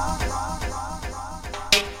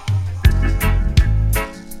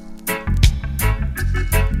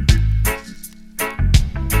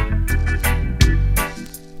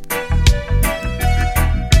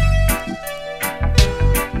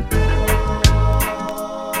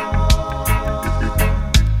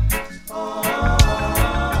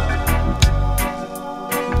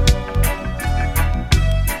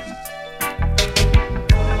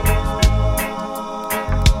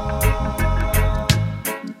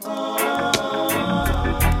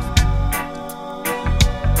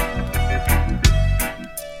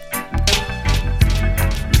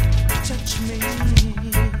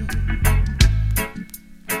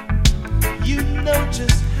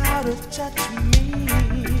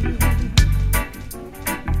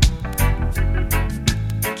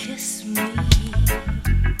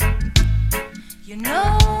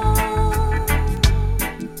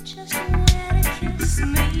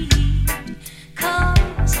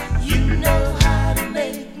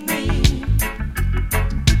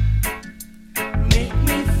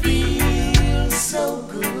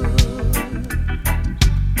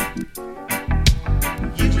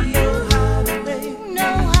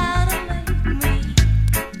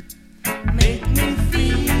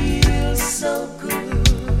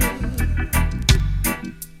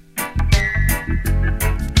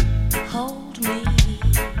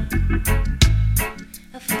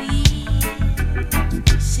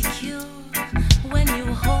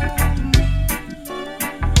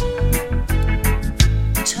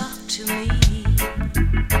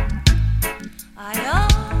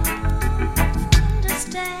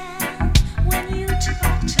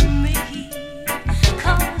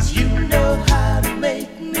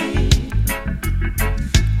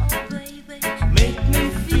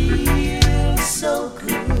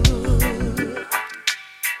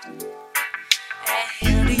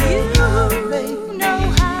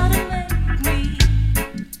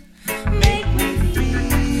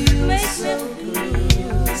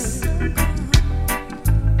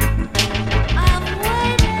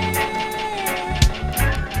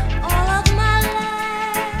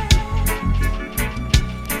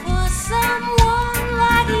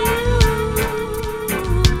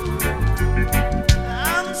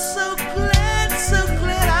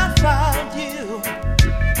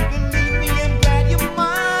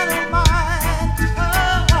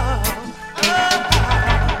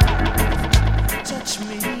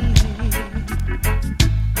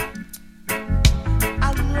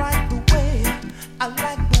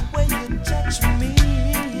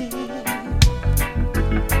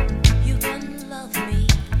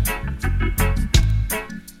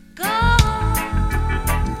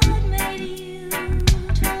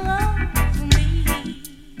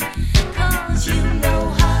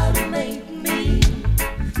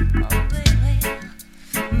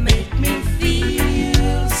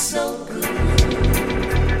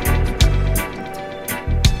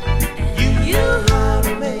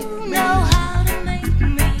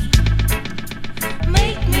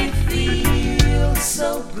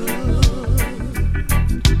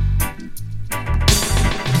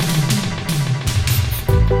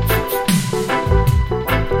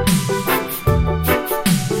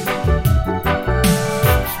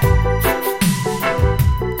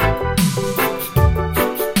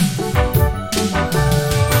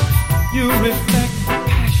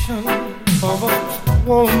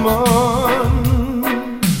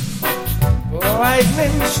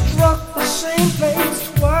 Lightning struck the same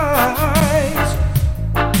place twice.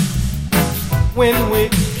 When we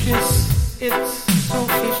kiss, it's so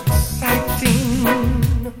exciting.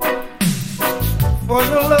 For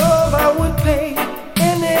the love I would pay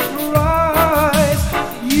any price.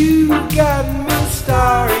 You got me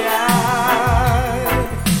starry-eyed.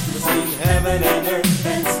 Between heaven and earth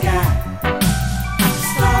and sky.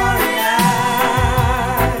 Starry-eyed.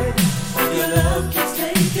 Your love keeps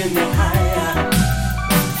taking me higher.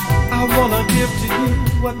 I wanna give to you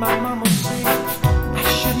what my mama said I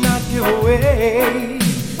should not give away.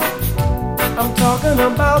 I'm talking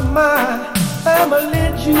about my family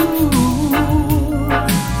jewel,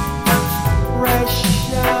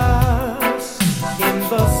 precious in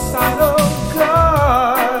the sight of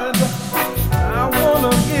God. I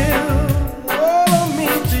wanna give all of me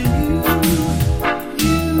to you.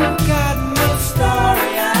 You got me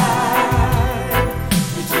starry-eyed.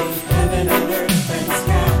 Between heaven and earth and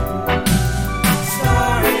sky.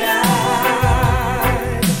 Starry-eyed.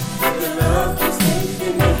 Your love keeps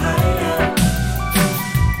taking me higher.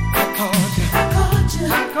 I called you.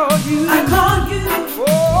 I called you.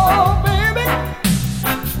 Oh, baby.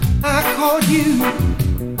 I called you.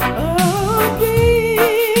 Oh, baby.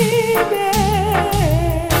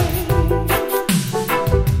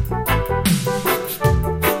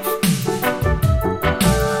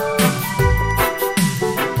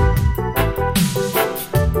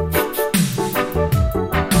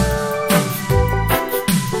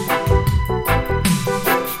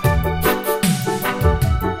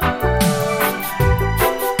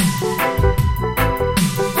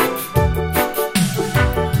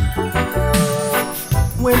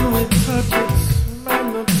 When we touch it's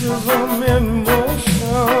magnetism in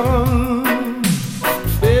motion.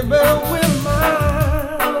 Baby, with my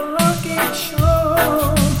lucky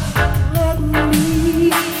charm, let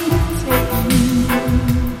me take you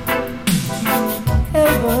to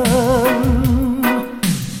heaven.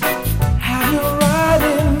 Have you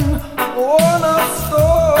riding on a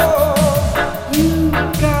storm? You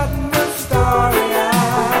got me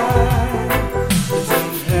starry-eyed.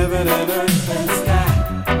 Between heaven and earth and sky.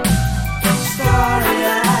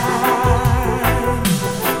 Starry-eyed,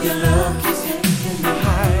 your love keeps taking me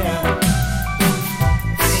higher.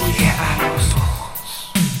 Cierra los ojos,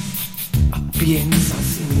 piensa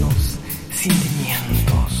en los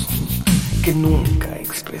sentimientos que nunca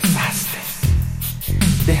expresaste.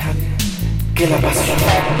 Deja que la pasión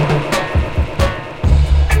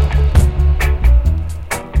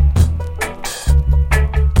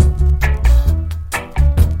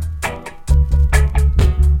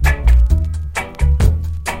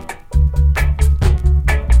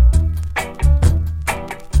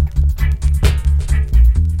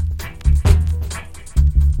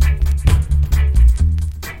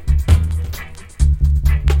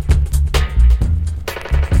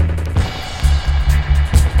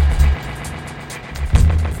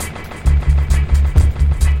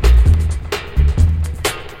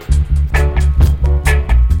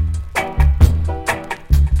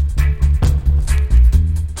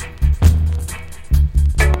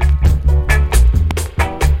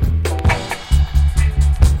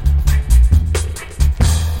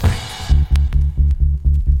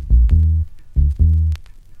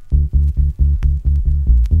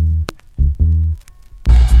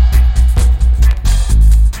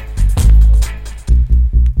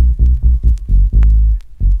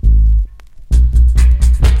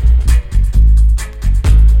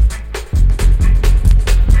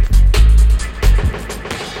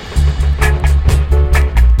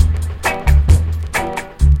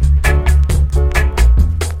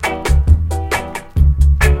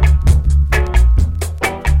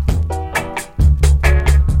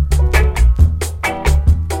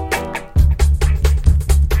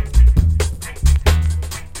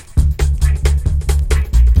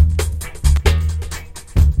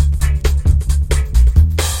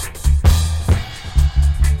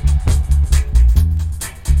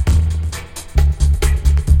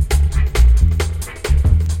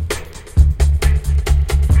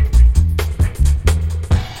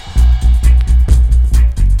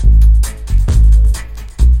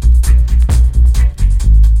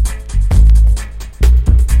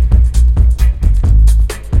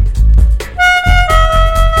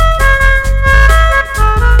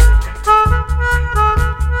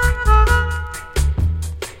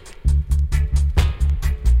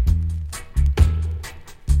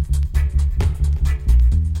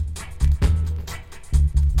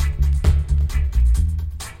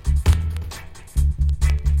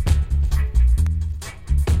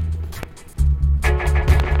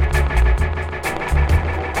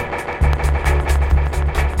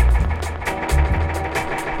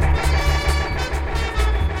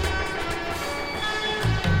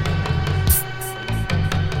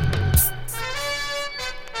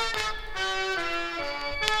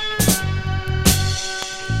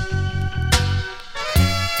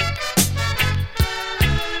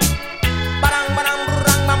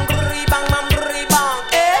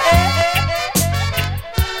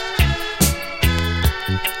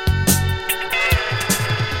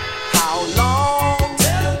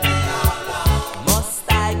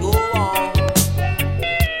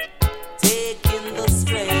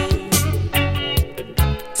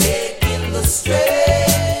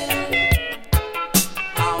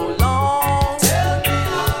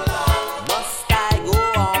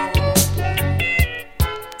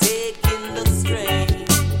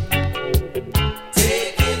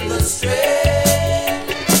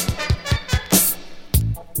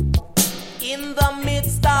In the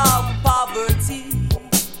midst of poverty,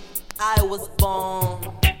 I was born.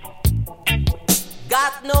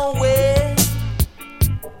 Got nowhere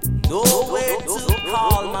to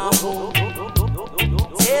call my home.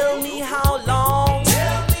 Tell me how long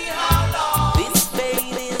this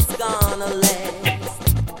pain is gonna last.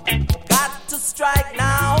 Got to strike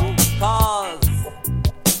now, 'cause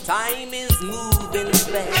time is moving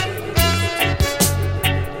fast.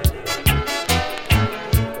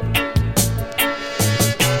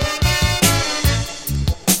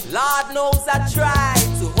 Lord knows I tried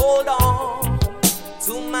to hold on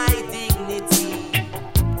to my dignity.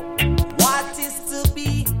 What is to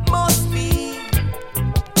be must be.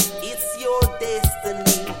 It's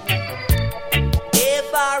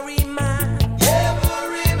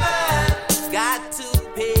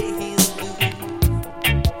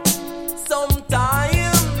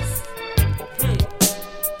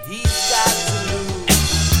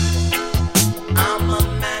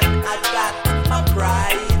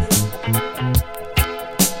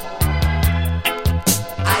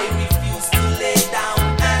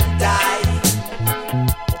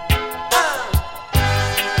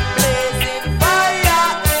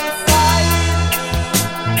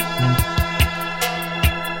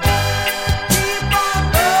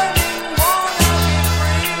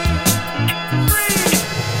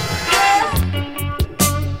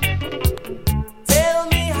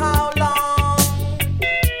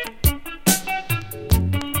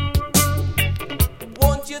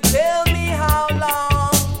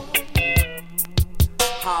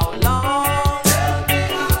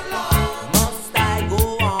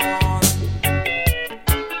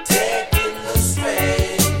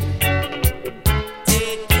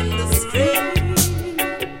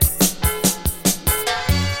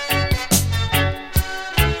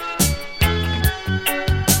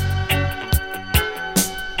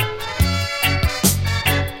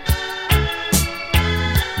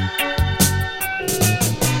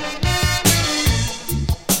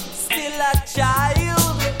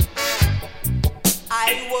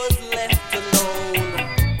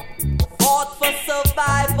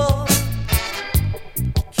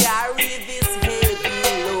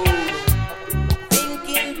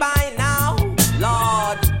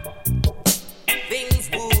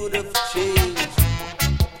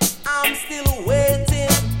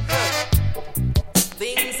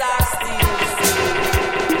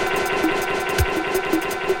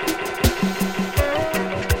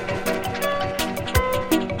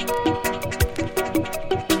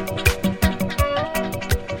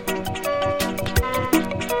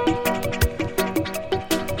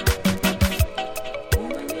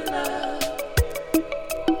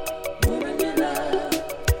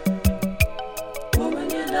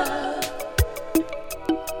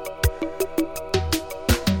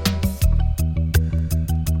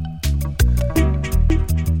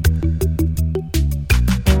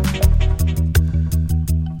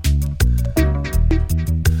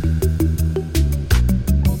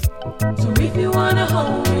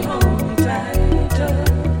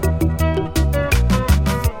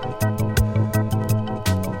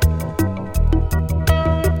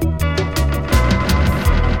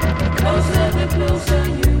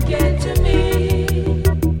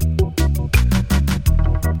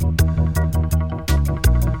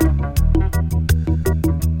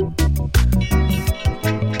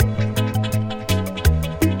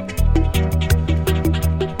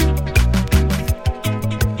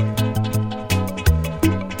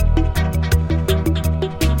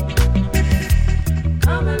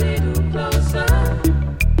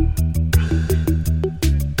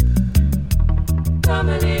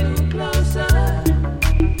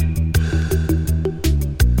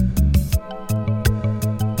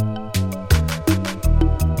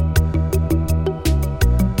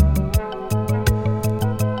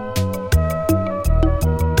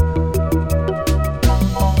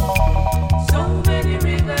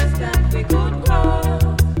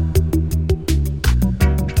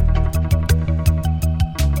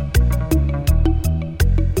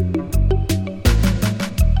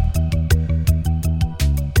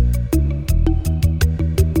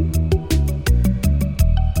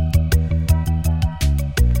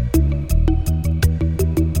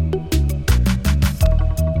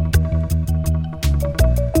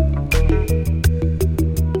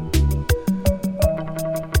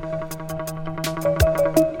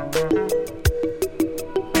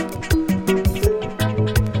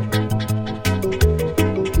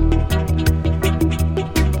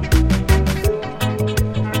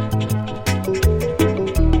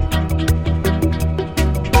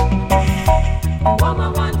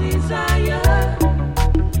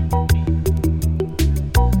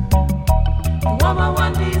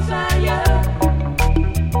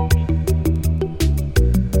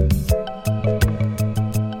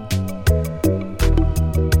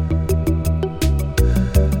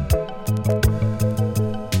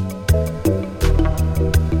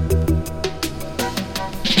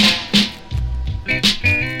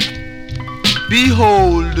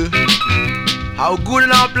How good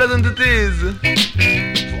and how pleasant it is for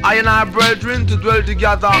I and our brethren to dwell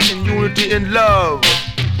together in unity and love.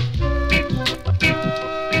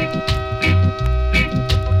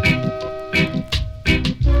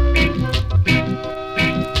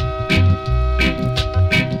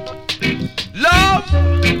 Love,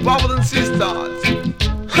 brothers and sisters,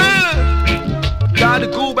 gotta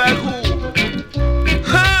go back home.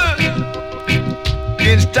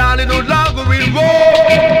 It's time to no longer in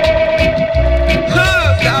Rome.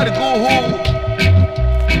 Gotta go home.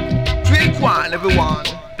 Drink wine, everyone.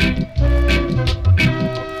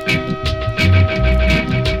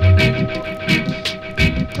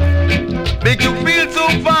 Make you feel so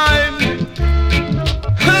fine.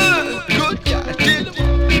 Good guy, did it.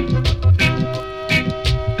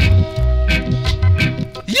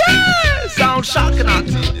 Yeah, sound shocking, I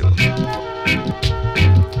tell you.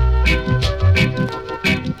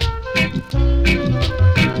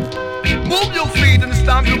 Move your feet and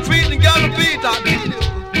stomp your feet and gotta beat, I tell you.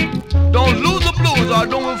 Don't lose the blues or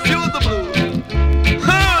don't refuse the blues.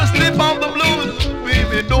 Slip on the blues,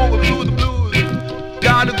 baby, don't refuse the blues.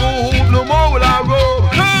 Gotta go home no more with our road.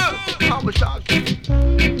 I'm a shock.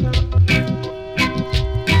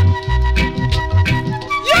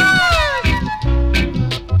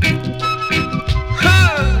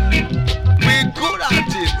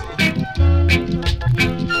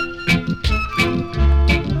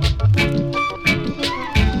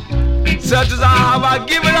 Such as I have, I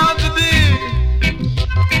give it unto thee.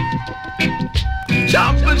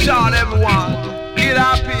 Jump and shout, everyone. Get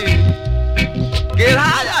happy. Get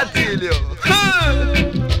high, I tell you.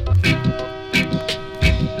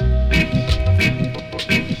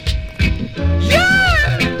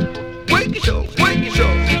 Yeah! Wake it up, wake it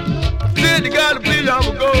up. Said you gotta be,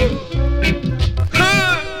 I'ma go.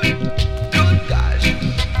 Good gosh.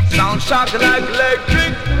 Sound shocking like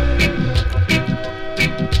electric.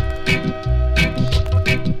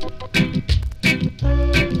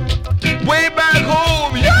 Way back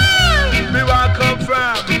home, yeah, where I come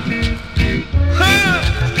from.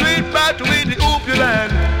 Straight back to the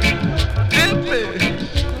Opialand.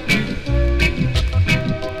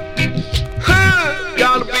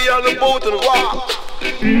 Gotta be on the boat to the rock.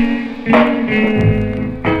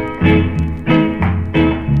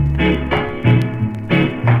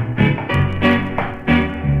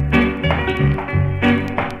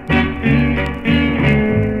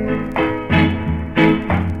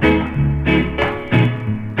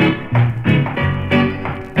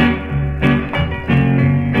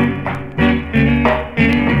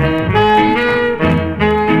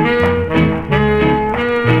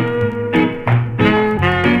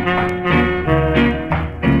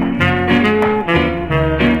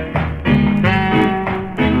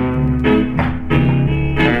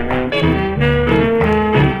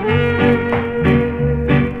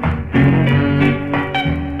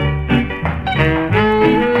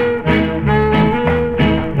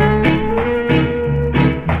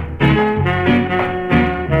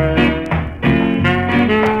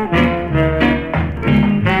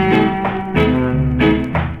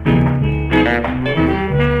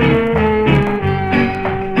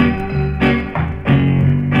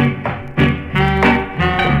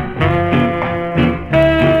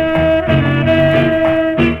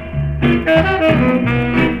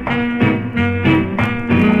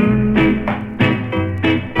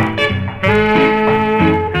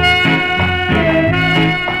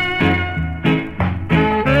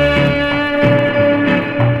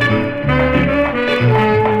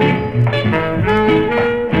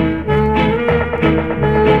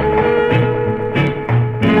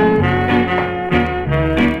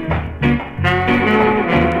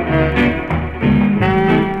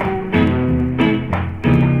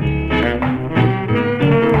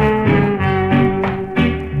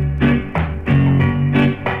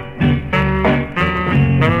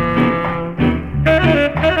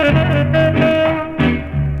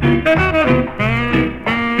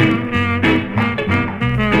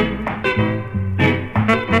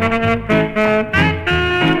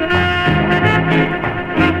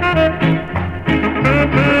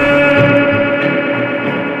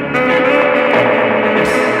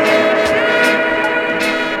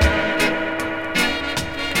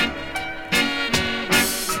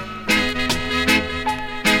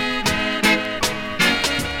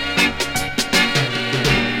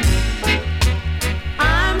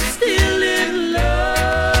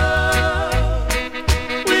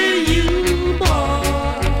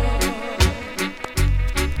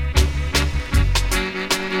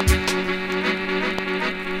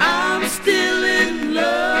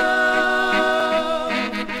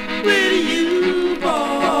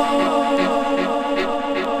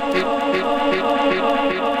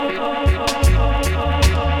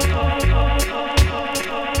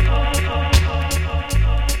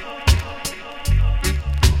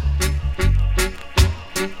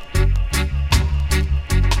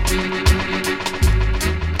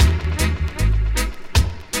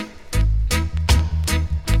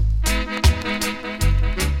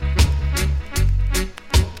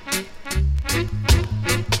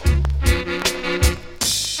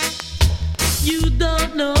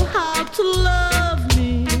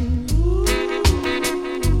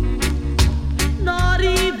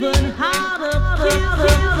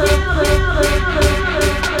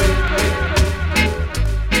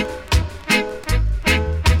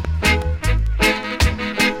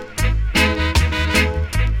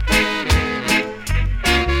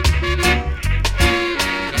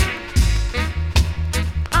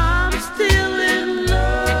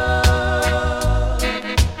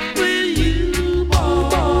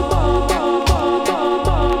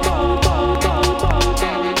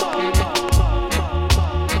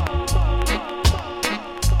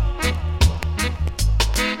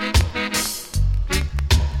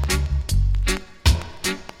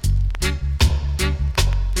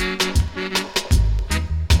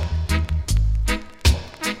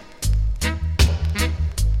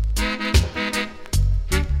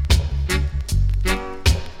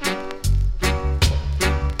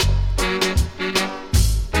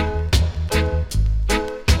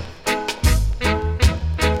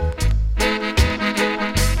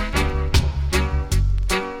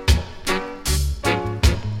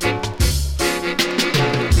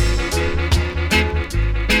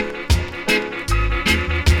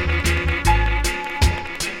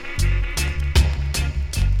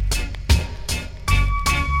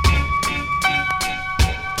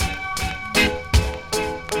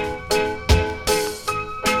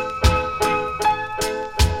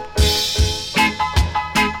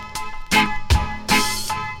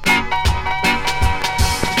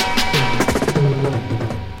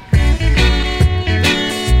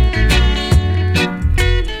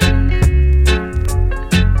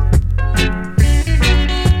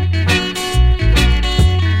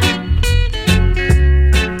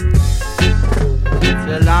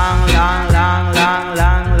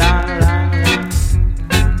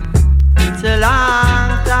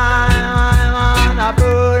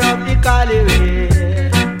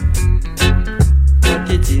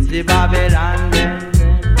 the Babylon them.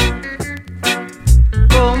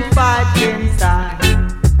 Come fight inside.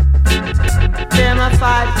 Them a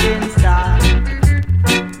fight inside.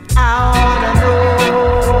 I wanna know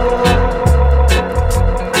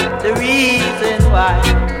the reason why.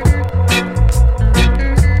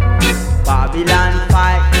 Babylon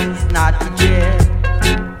fight is not the jail.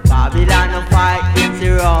 Babylon no fight is the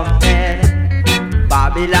rum head.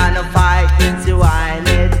 Babylon no fight is the wine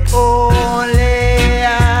head. Only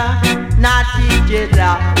not the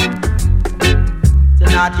jail. So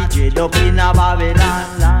not the jail up in a Babylon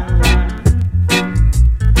land.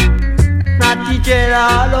 Not the jail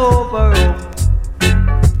all over.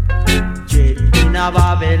 Jail in a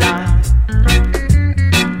Babylon.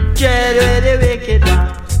 Jail where the wicked one.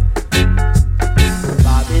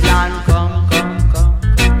 Babylon come.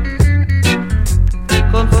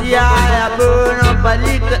 Come see I burn up a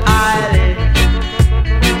little island.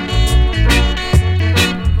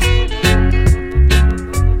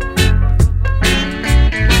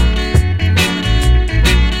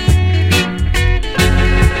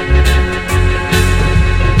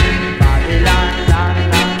 Babylon,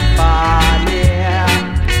 fall, yeah.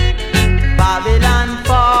 Babylon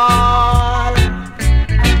fall.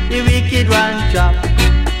 The wicked one drop.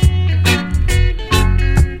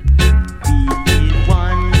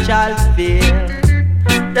 Shall feel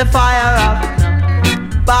the fire of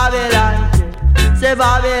Babylon. Say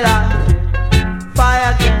Babylon,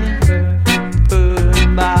 fire can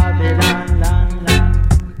burn Babylon,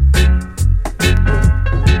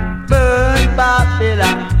 burn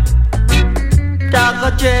Babylon. Talk a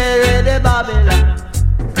jail the Babylon,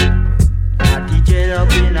 not the jail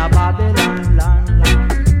up in a Babylon,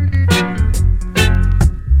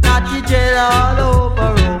 not the jail all over.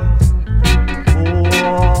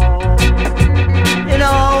 You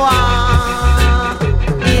know,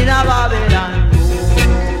 in a Babylon,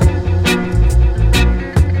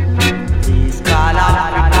 please call out.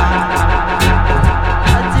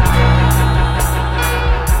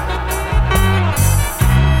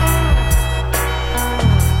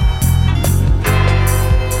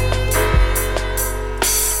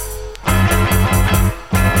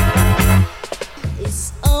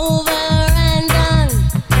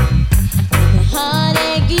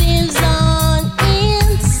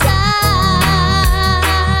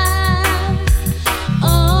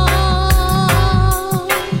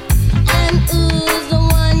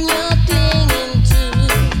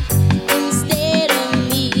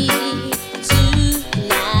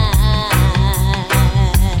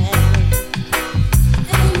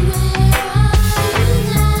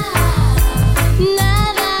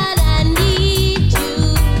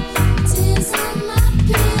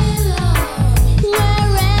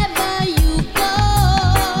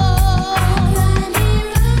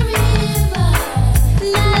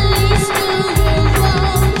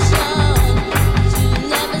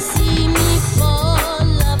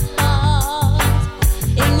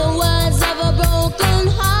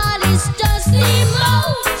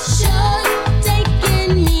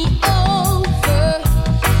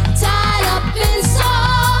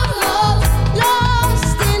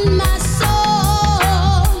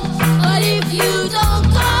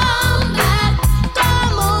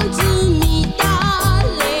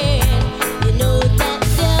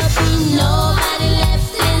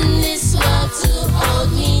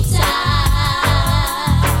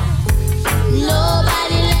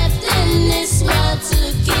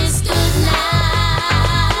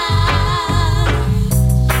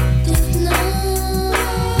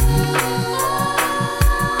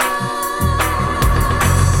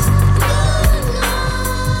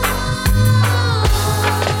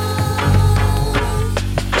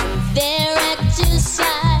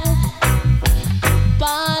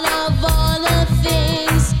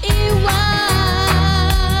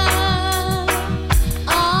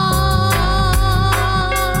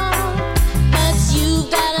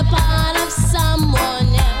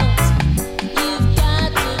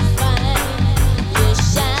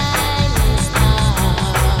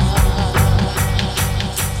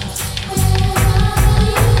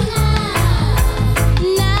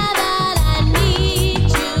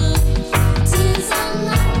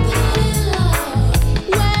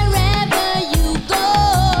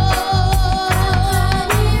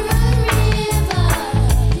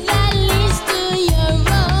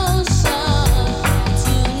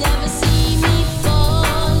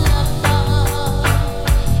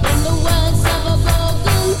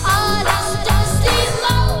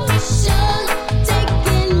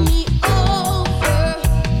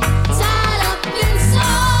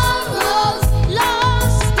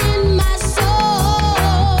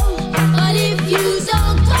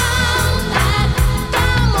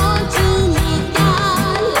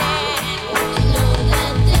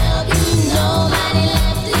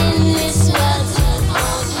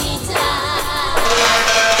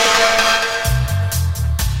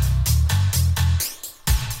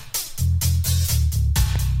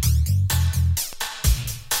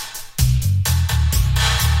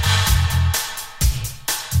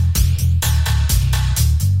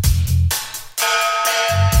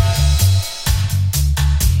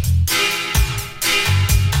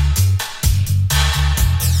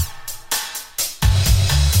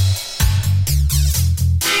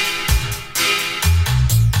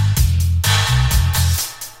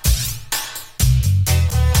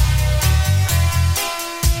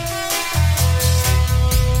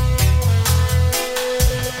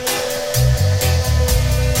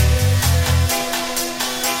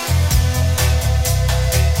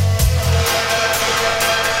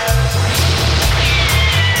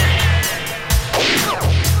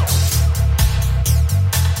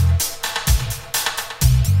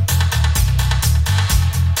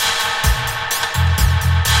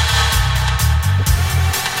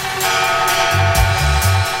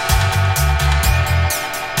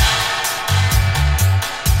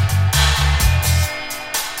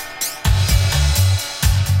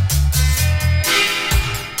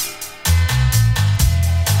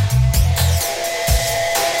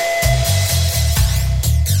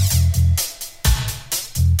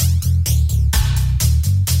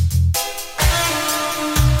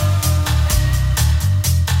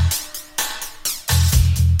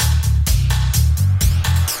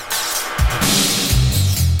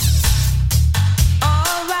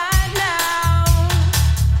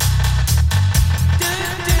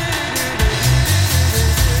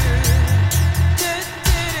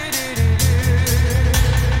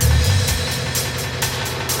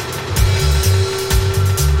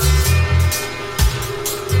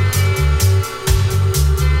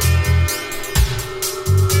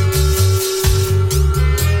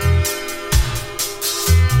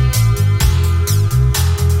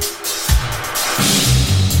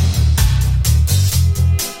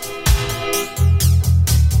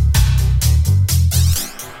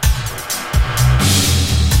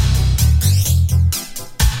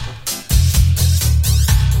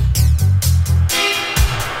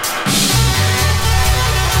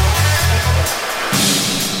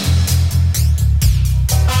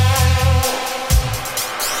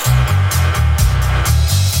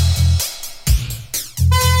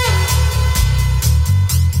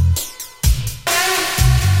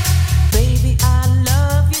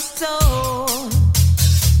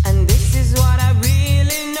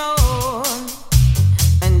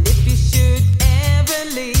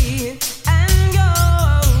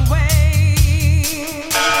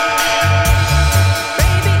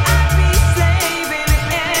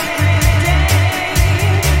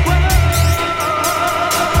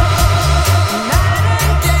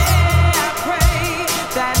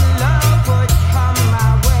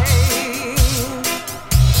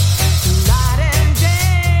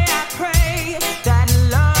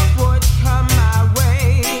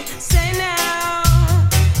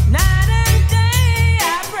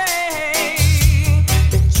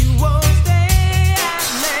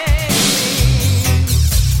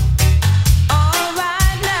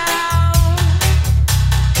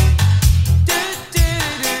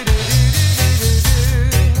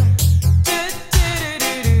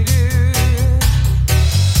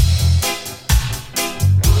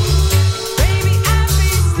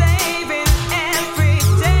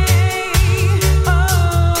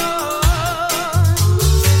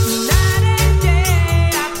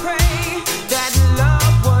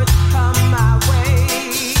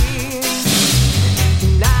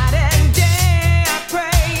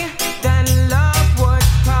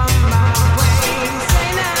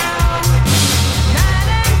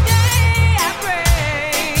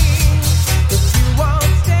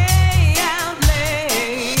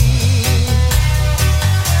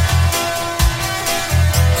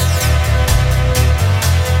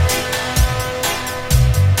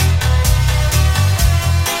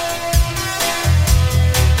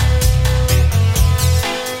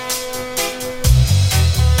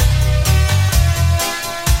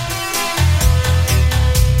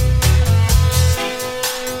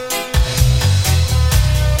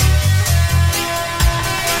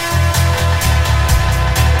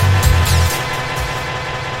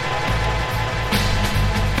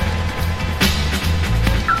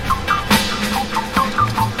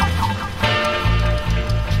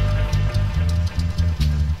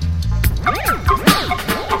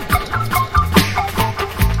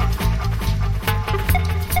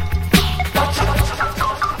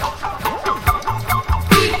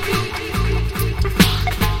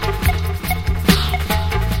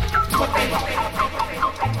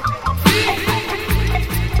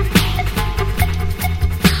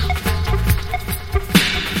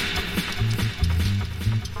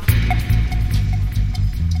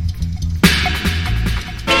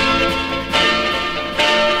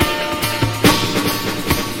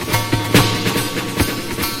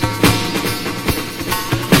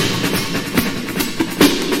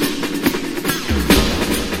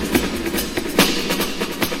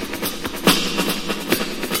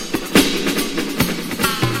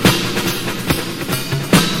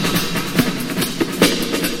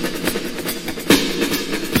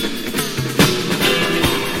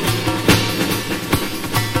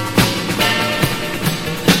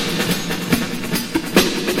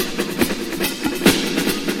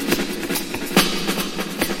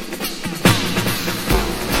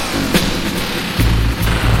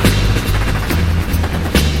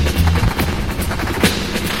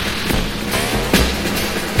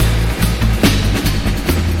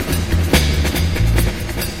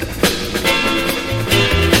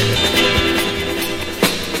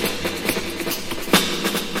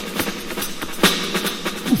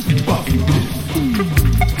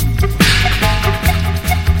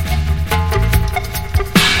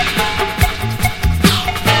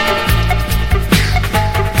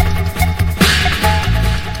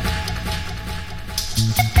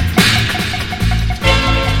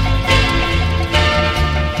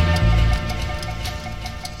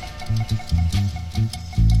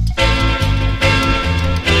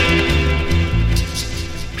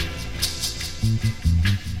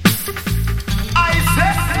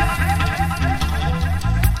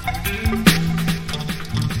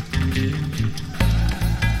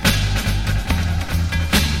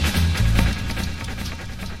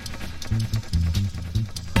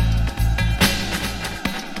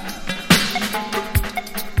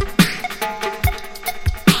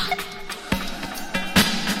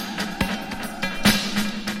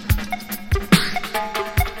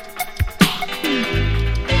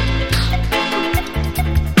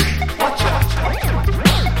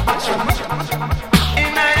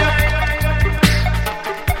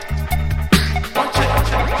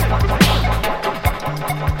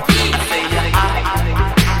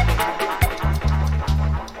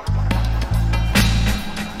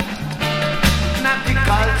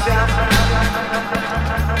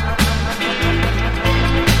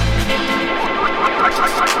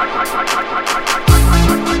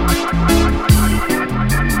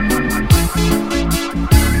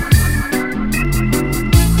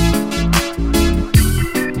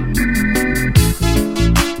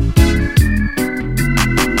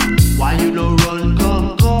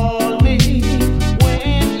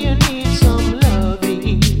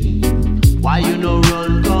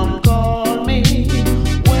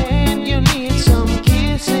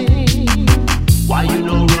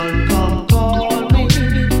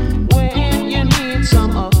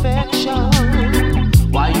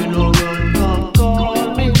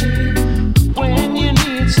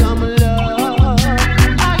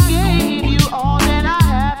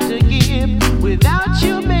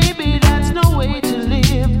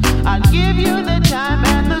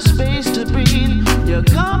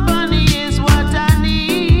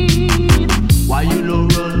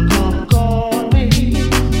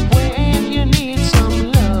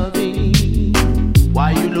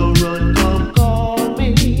 Why you no run, come call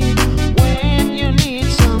me when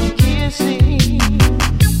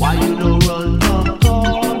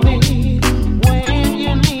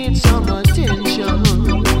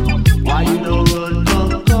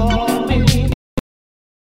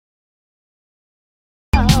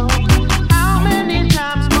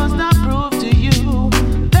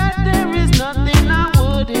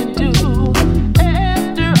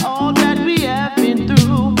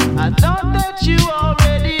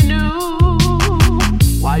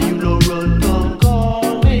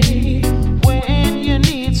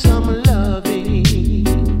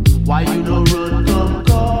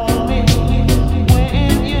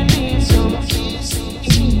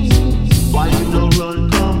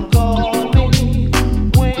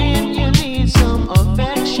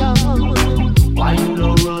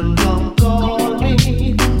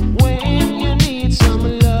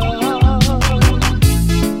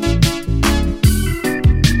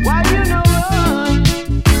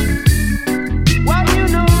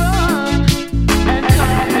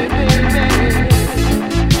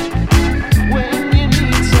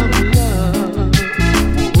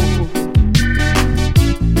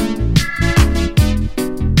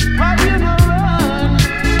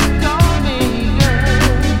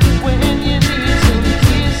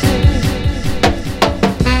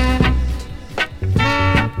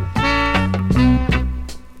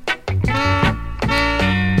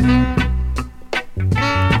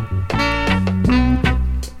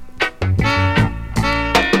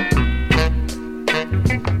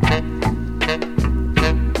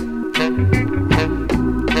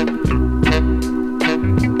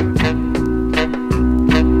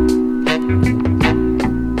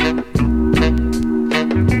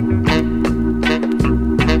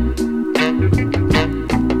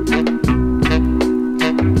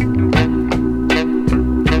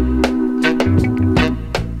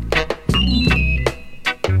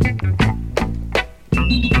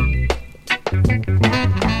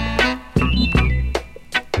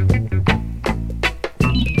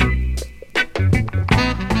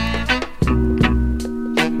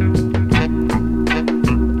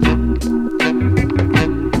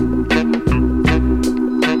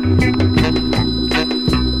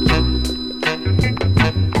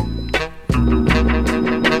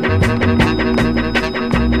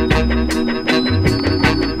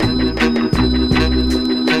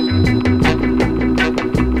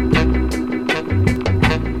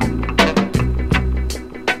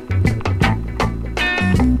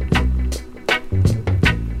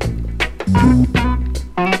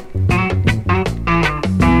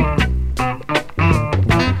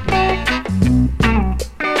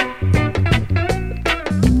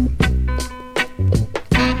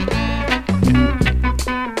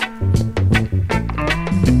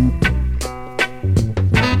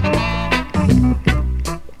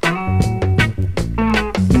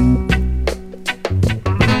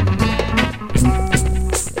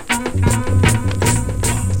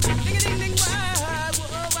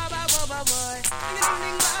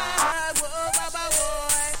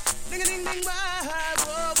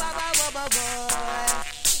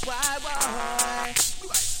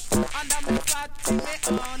thing, me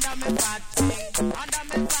under me fat thing. Under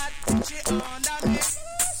me fat thing, she under me.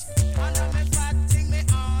 Under me fat thing, me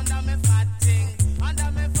under me fat thing.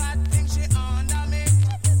 Under me fat thing, she under me.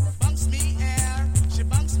 Bunks me here, she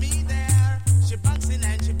bunks me there. She bunks in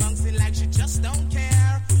and she bunks in like she just don't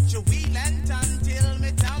care. She wheel and turn till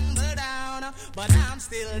me tumble down. But I'm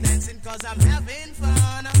still dancing cause I'm having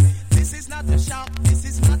fun. This is not a shock, this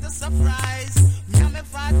is not a surprise. Me and me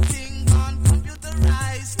fat thing gone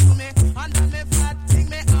computerized to me. Under me fat thing,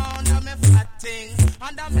 me under me fat thing.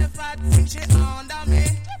 Under me fat thing, she under me.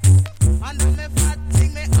 Under me fat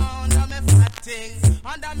thing, me under me fat thing.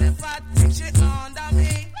 Under me fat thing, she under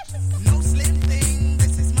me. No slim thing,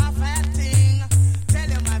 this is my fat thing. Tell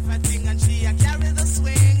you my fat thing and she a carry the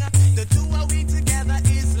swing. The two of we together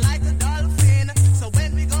is like a dolphin. So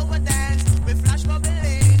when we go a dance, we flash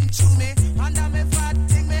bubbling to me. Under me fat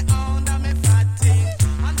thing, me under me fat thing.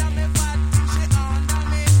 Under me fat thing, she under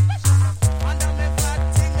me. Under me fat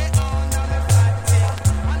thing, me under me fat thing.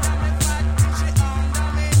 Under me fat thing, she under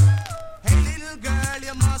me. Hey little girl,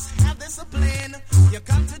 you must have discipline. You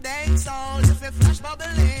come to dance all if you flash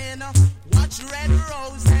bubbling. Watch Red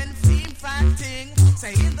Rose and Theme Fat Thing.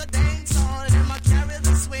 Say in the dance hall, them a carry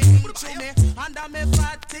the swing to me. Under me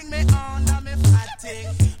fat thing, me under me fat thing.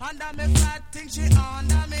 Under me fat thing, she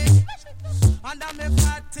under me. Under me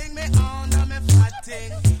fat thing, me under me fat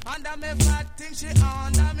thing. Under me fat thing, she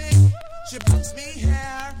under me. She bunks me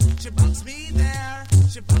here, she bunks me there.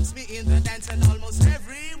 She bunks me in the dance and almost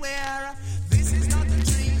everywhere. This is not a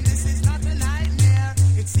dream, this is not a nightmare.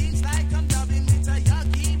 It seems like I'm dubbing with a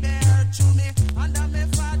Yogi Bear. To me, under me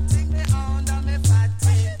fat thing, me under me fat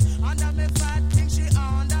thing. Under me fat thing, she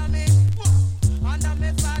under me. Under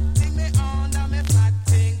me fat thing, me under me fat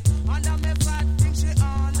thing. Under me fat thing, she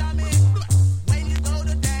under me. When you go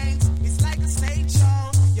to dance, it's like a stage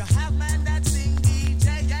show. You have man that sing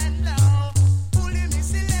DJ and low. Pulling me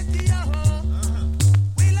select yo.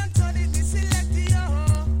 Will and turn it me select yo.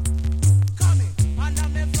 Coming under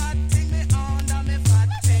me fat thing, me under me fat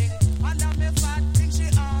thing. Under me fat thing, she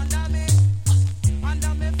under me.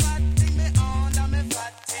 Under me fat thing, me under me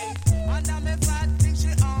fat thing. Under me fat thing,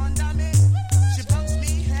 she under me. She bunks me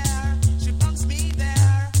here, she bunks me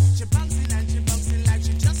there. She bunks in and she bunks in like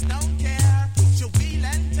she just don't care. She wheel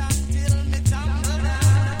and turn till me tumble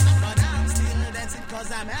down. But I'm still dancing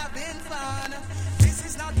cause I'm having fun. This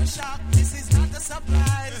is not a shock, this is not a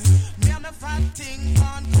surprise. Me and my fat thing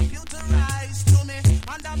on computerized to me.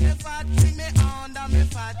 Under me fat thing, me under me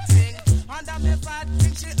fat thing. Under me fat